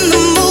 I'm in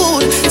the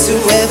mood to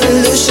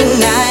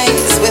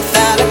revolutionize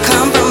without a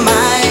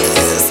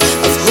compromise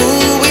of who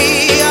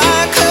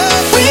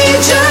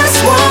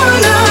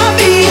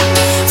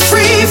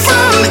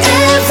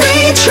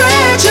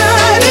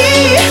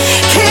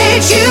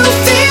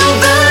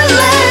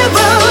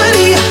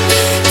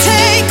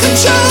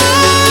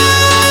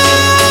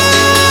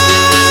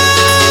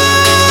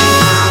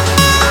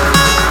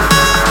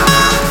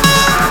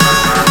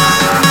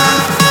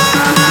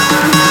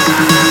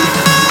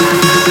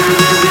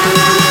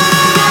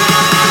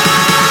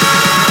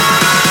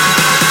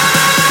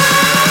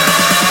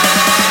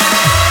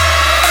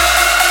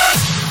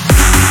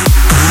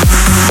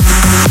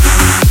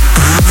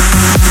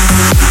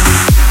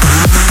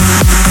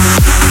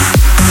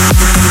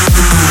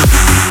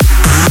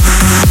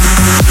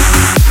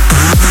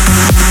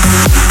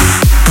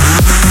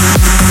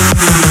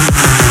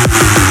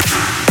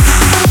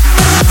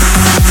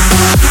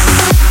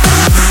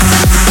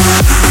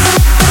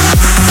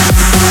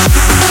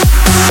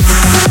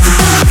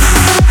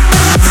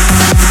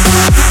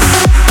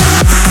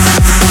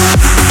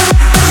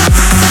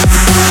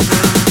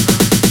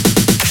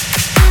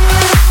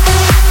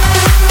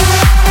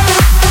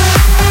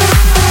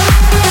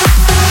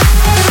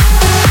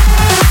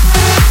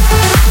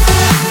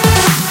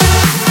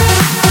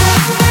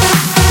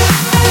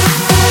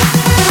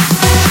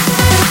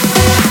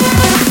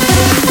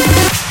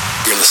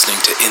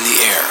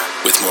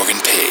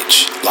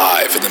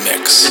live in the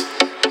mix.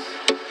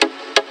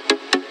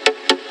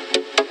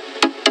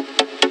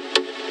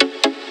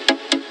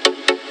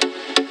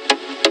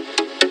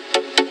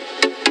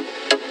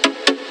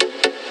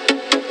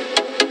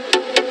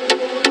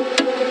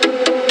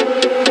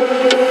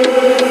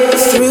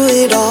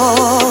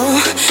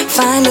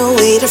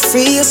 To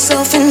free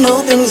yourself and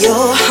open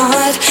your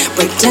heart.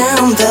 Break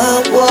down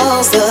the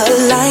walls, the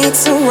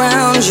lights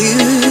around you.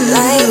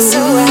 Lights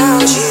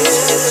around you.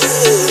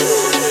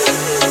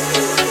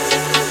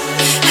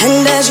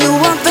 And as you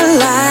walk the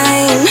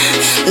line,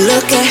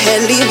 look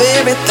ahead, leave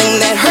everything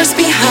that hurts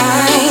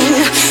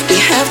behind. We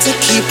have to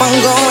keep on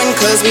going,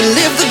 cause we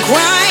live the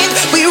grind.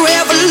 We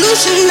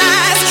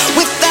revolutionize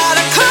without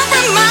a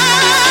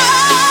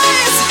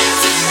compromise.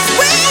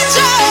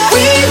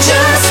 We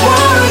just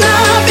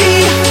wanna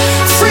be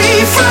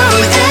free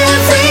from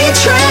every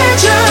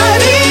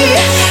tragedy.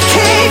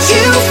 Can't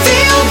you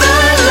feel the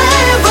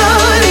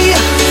liberty?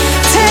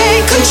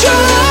 Take control.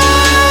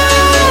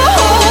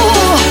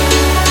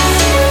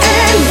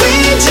 And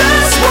we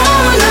just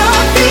wanna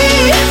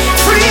be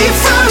free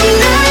from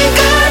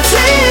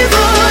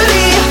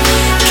negativity.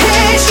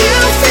 Can't you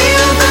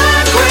feel the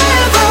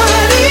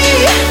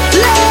gravity?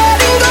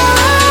 Letting go.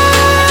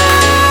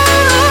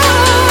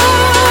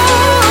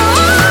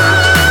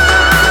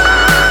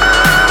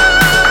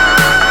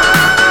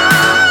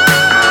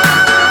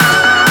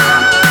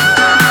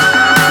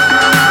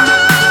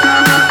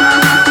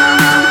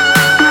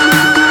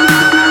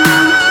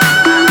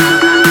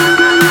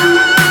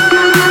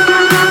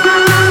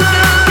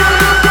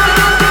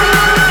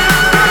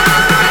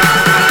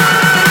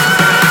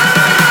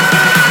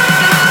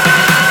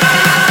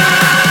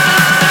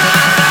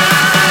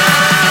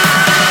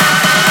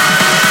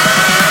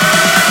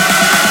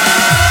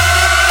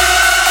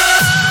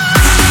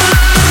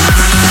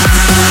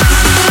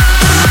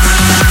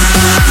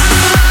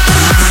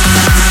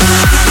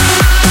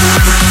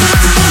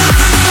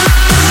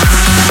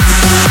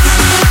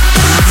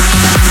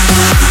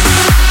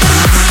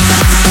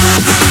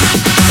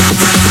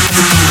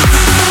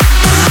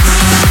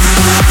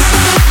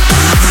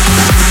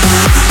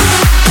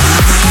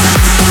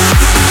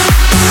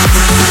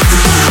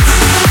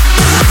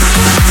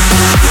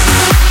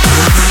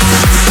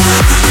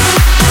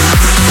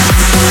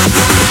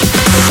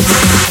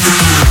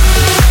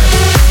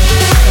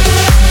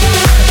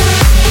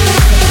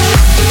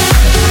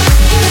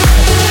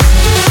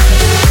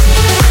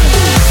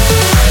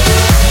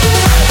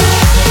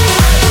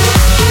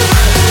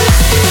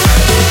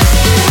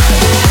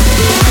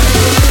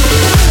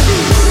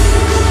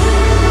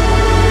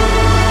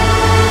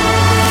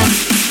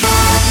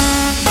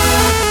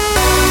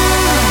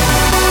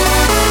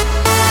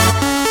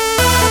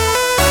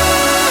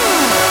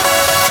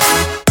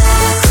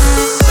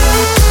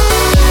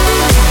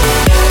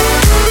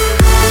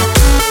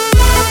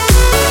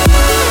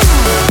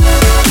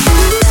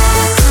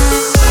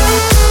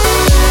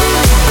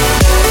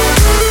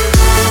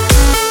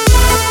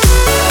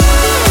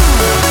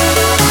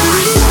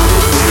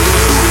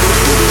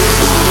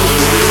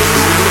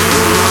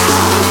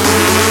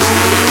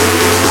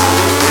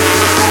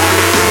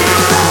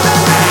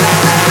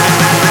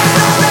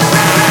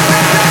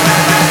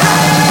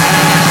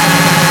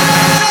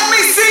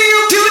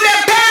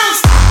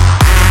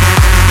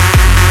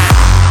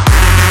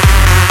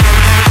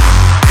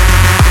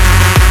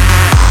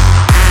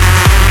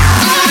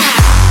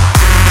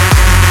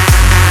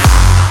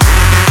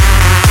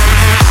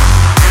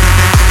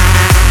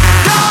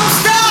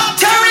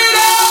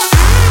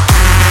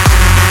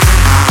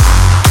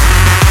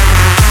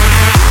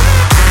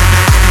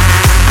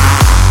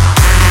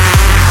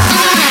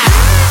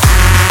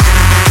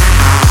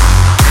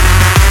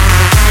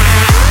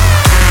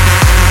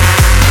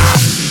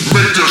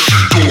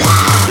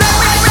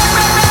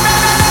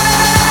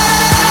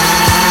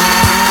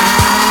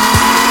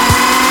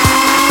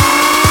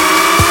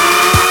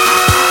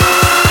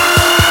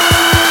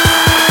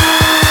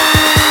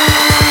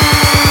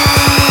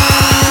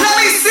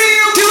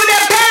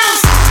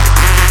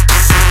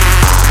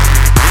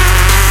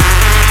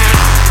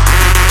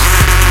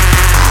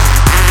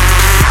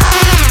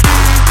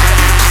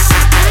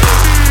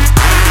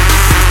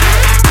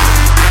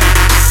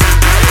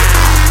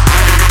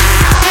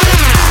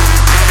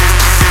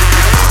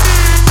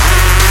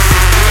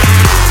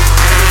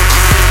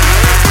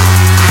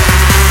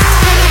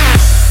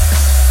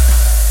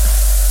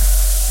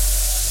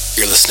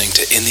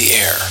 In the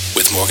Air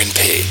with Morgan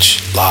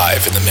Page,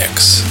 live in the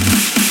mix.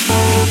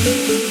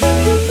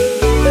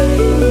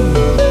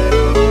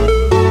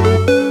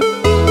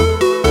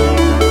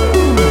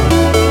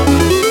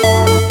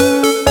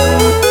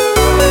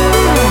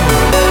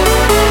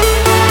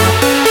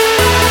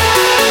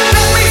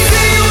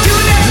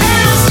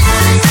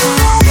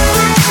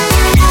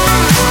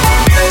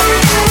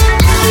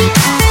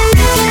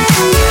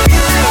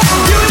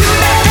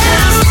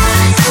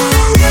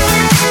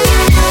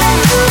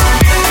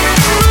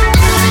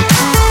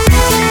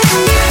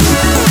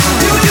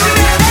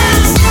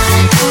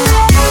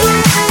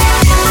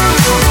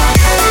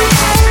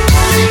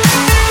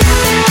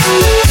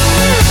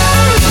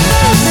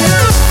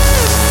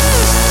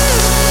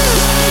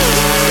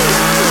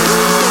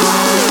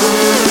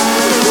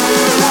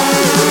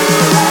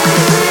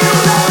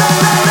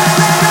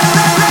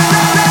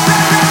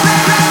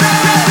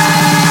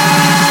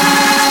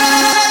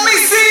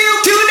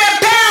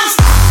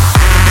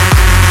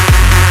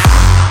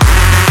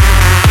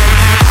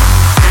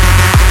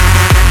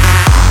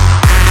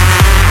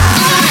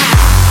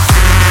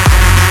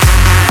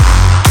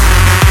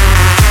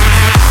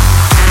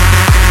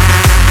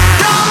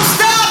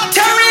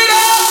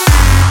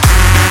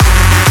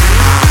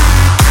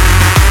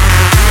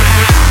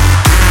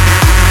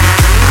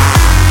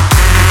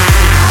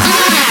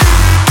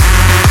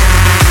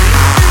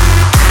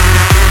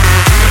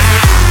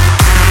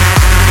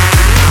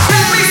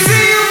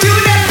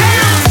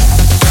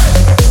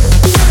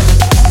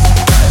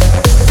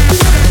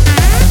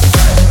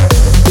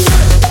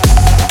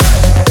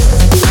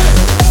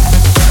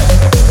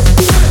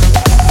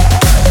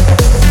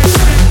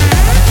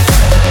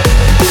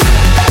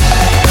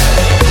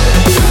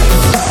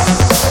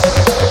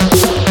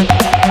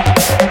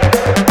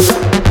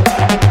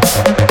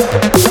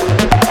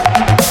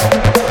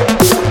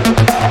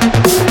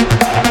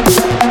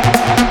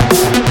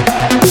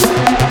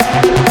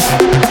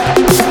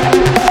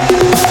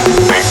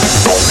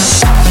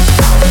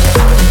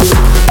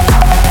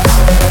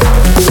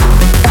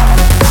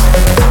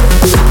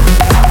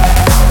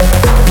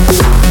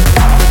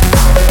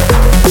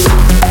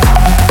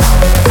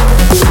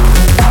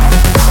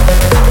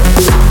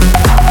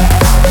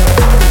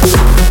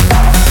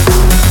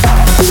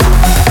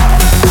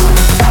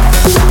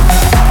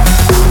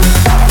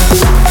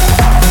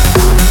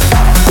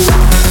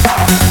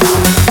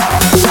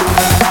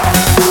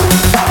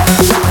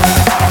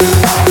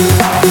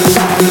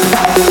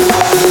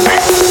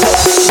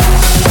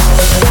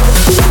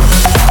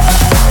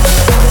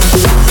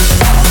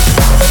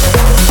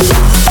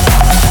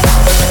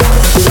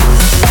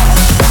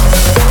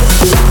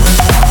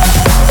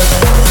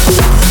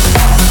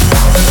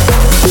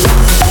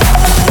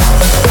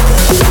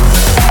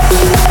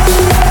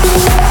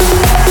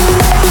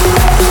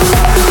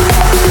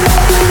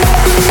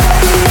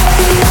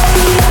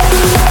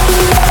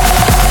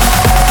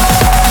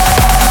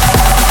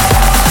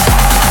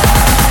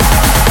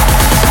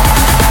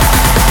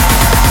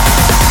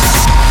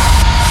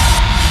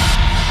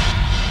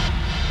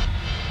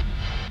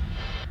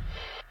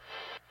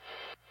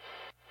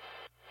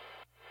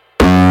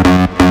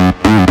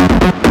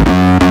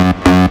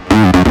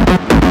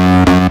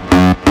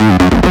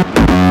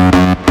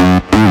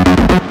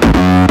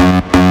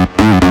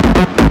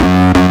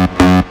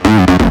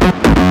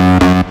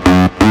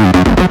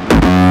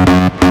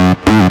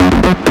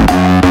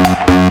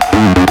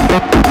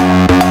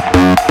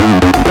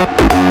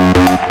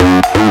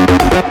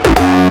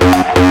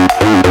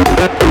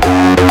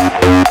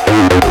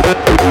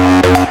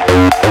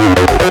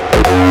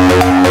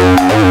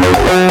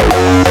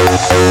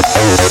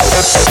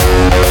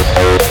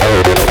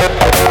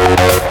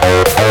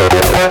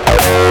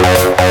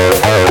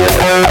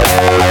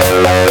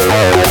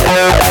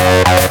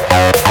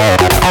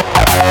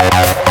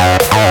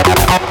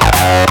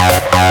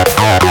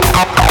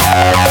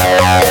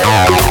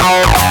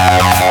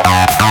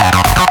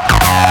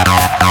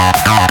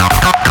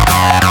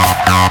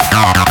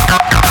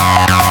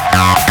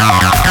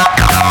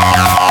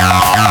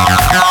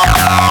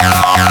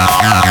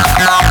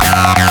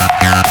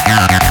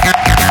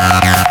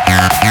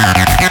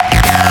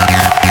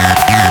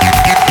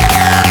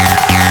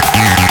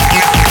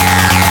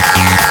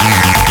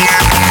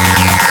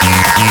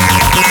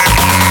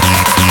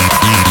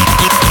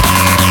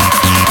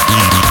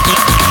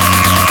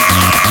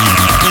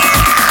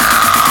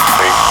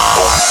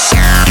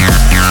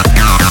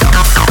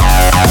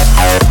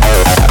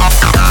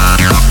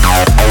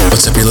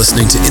 What's up? You're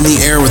listening to In the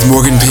Air with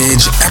Morgan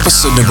Page,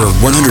 episode number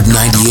 198.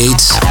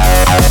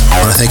 I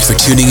want to thank you for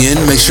tuning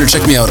in. Make sure to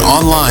check me out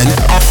online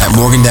at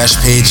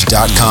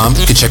morgan-page.com.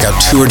 You can check out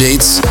tour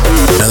dates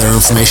and other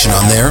information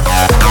on there.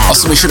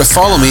 Also, make sure to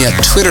follow me at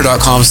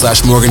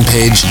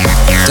twitter.com/morganpage.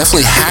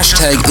 Definitely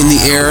hashtag In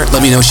the Air.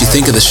 Let me know what you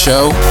think of the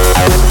show.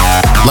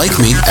 Like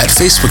me at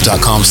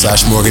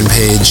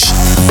facebook.com/morganpage.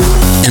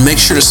 And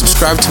make sure to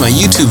subscribe to my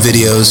YouTube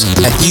videos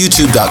at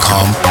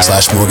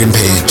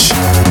youtube.com/morganpage.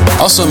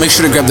 Also, make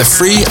sure to grab the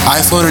free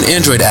iPhone and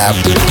Android app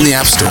in the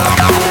App Store.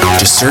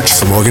 Just search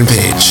for Morgan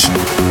Page.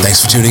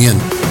 Thanks for tuning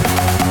in.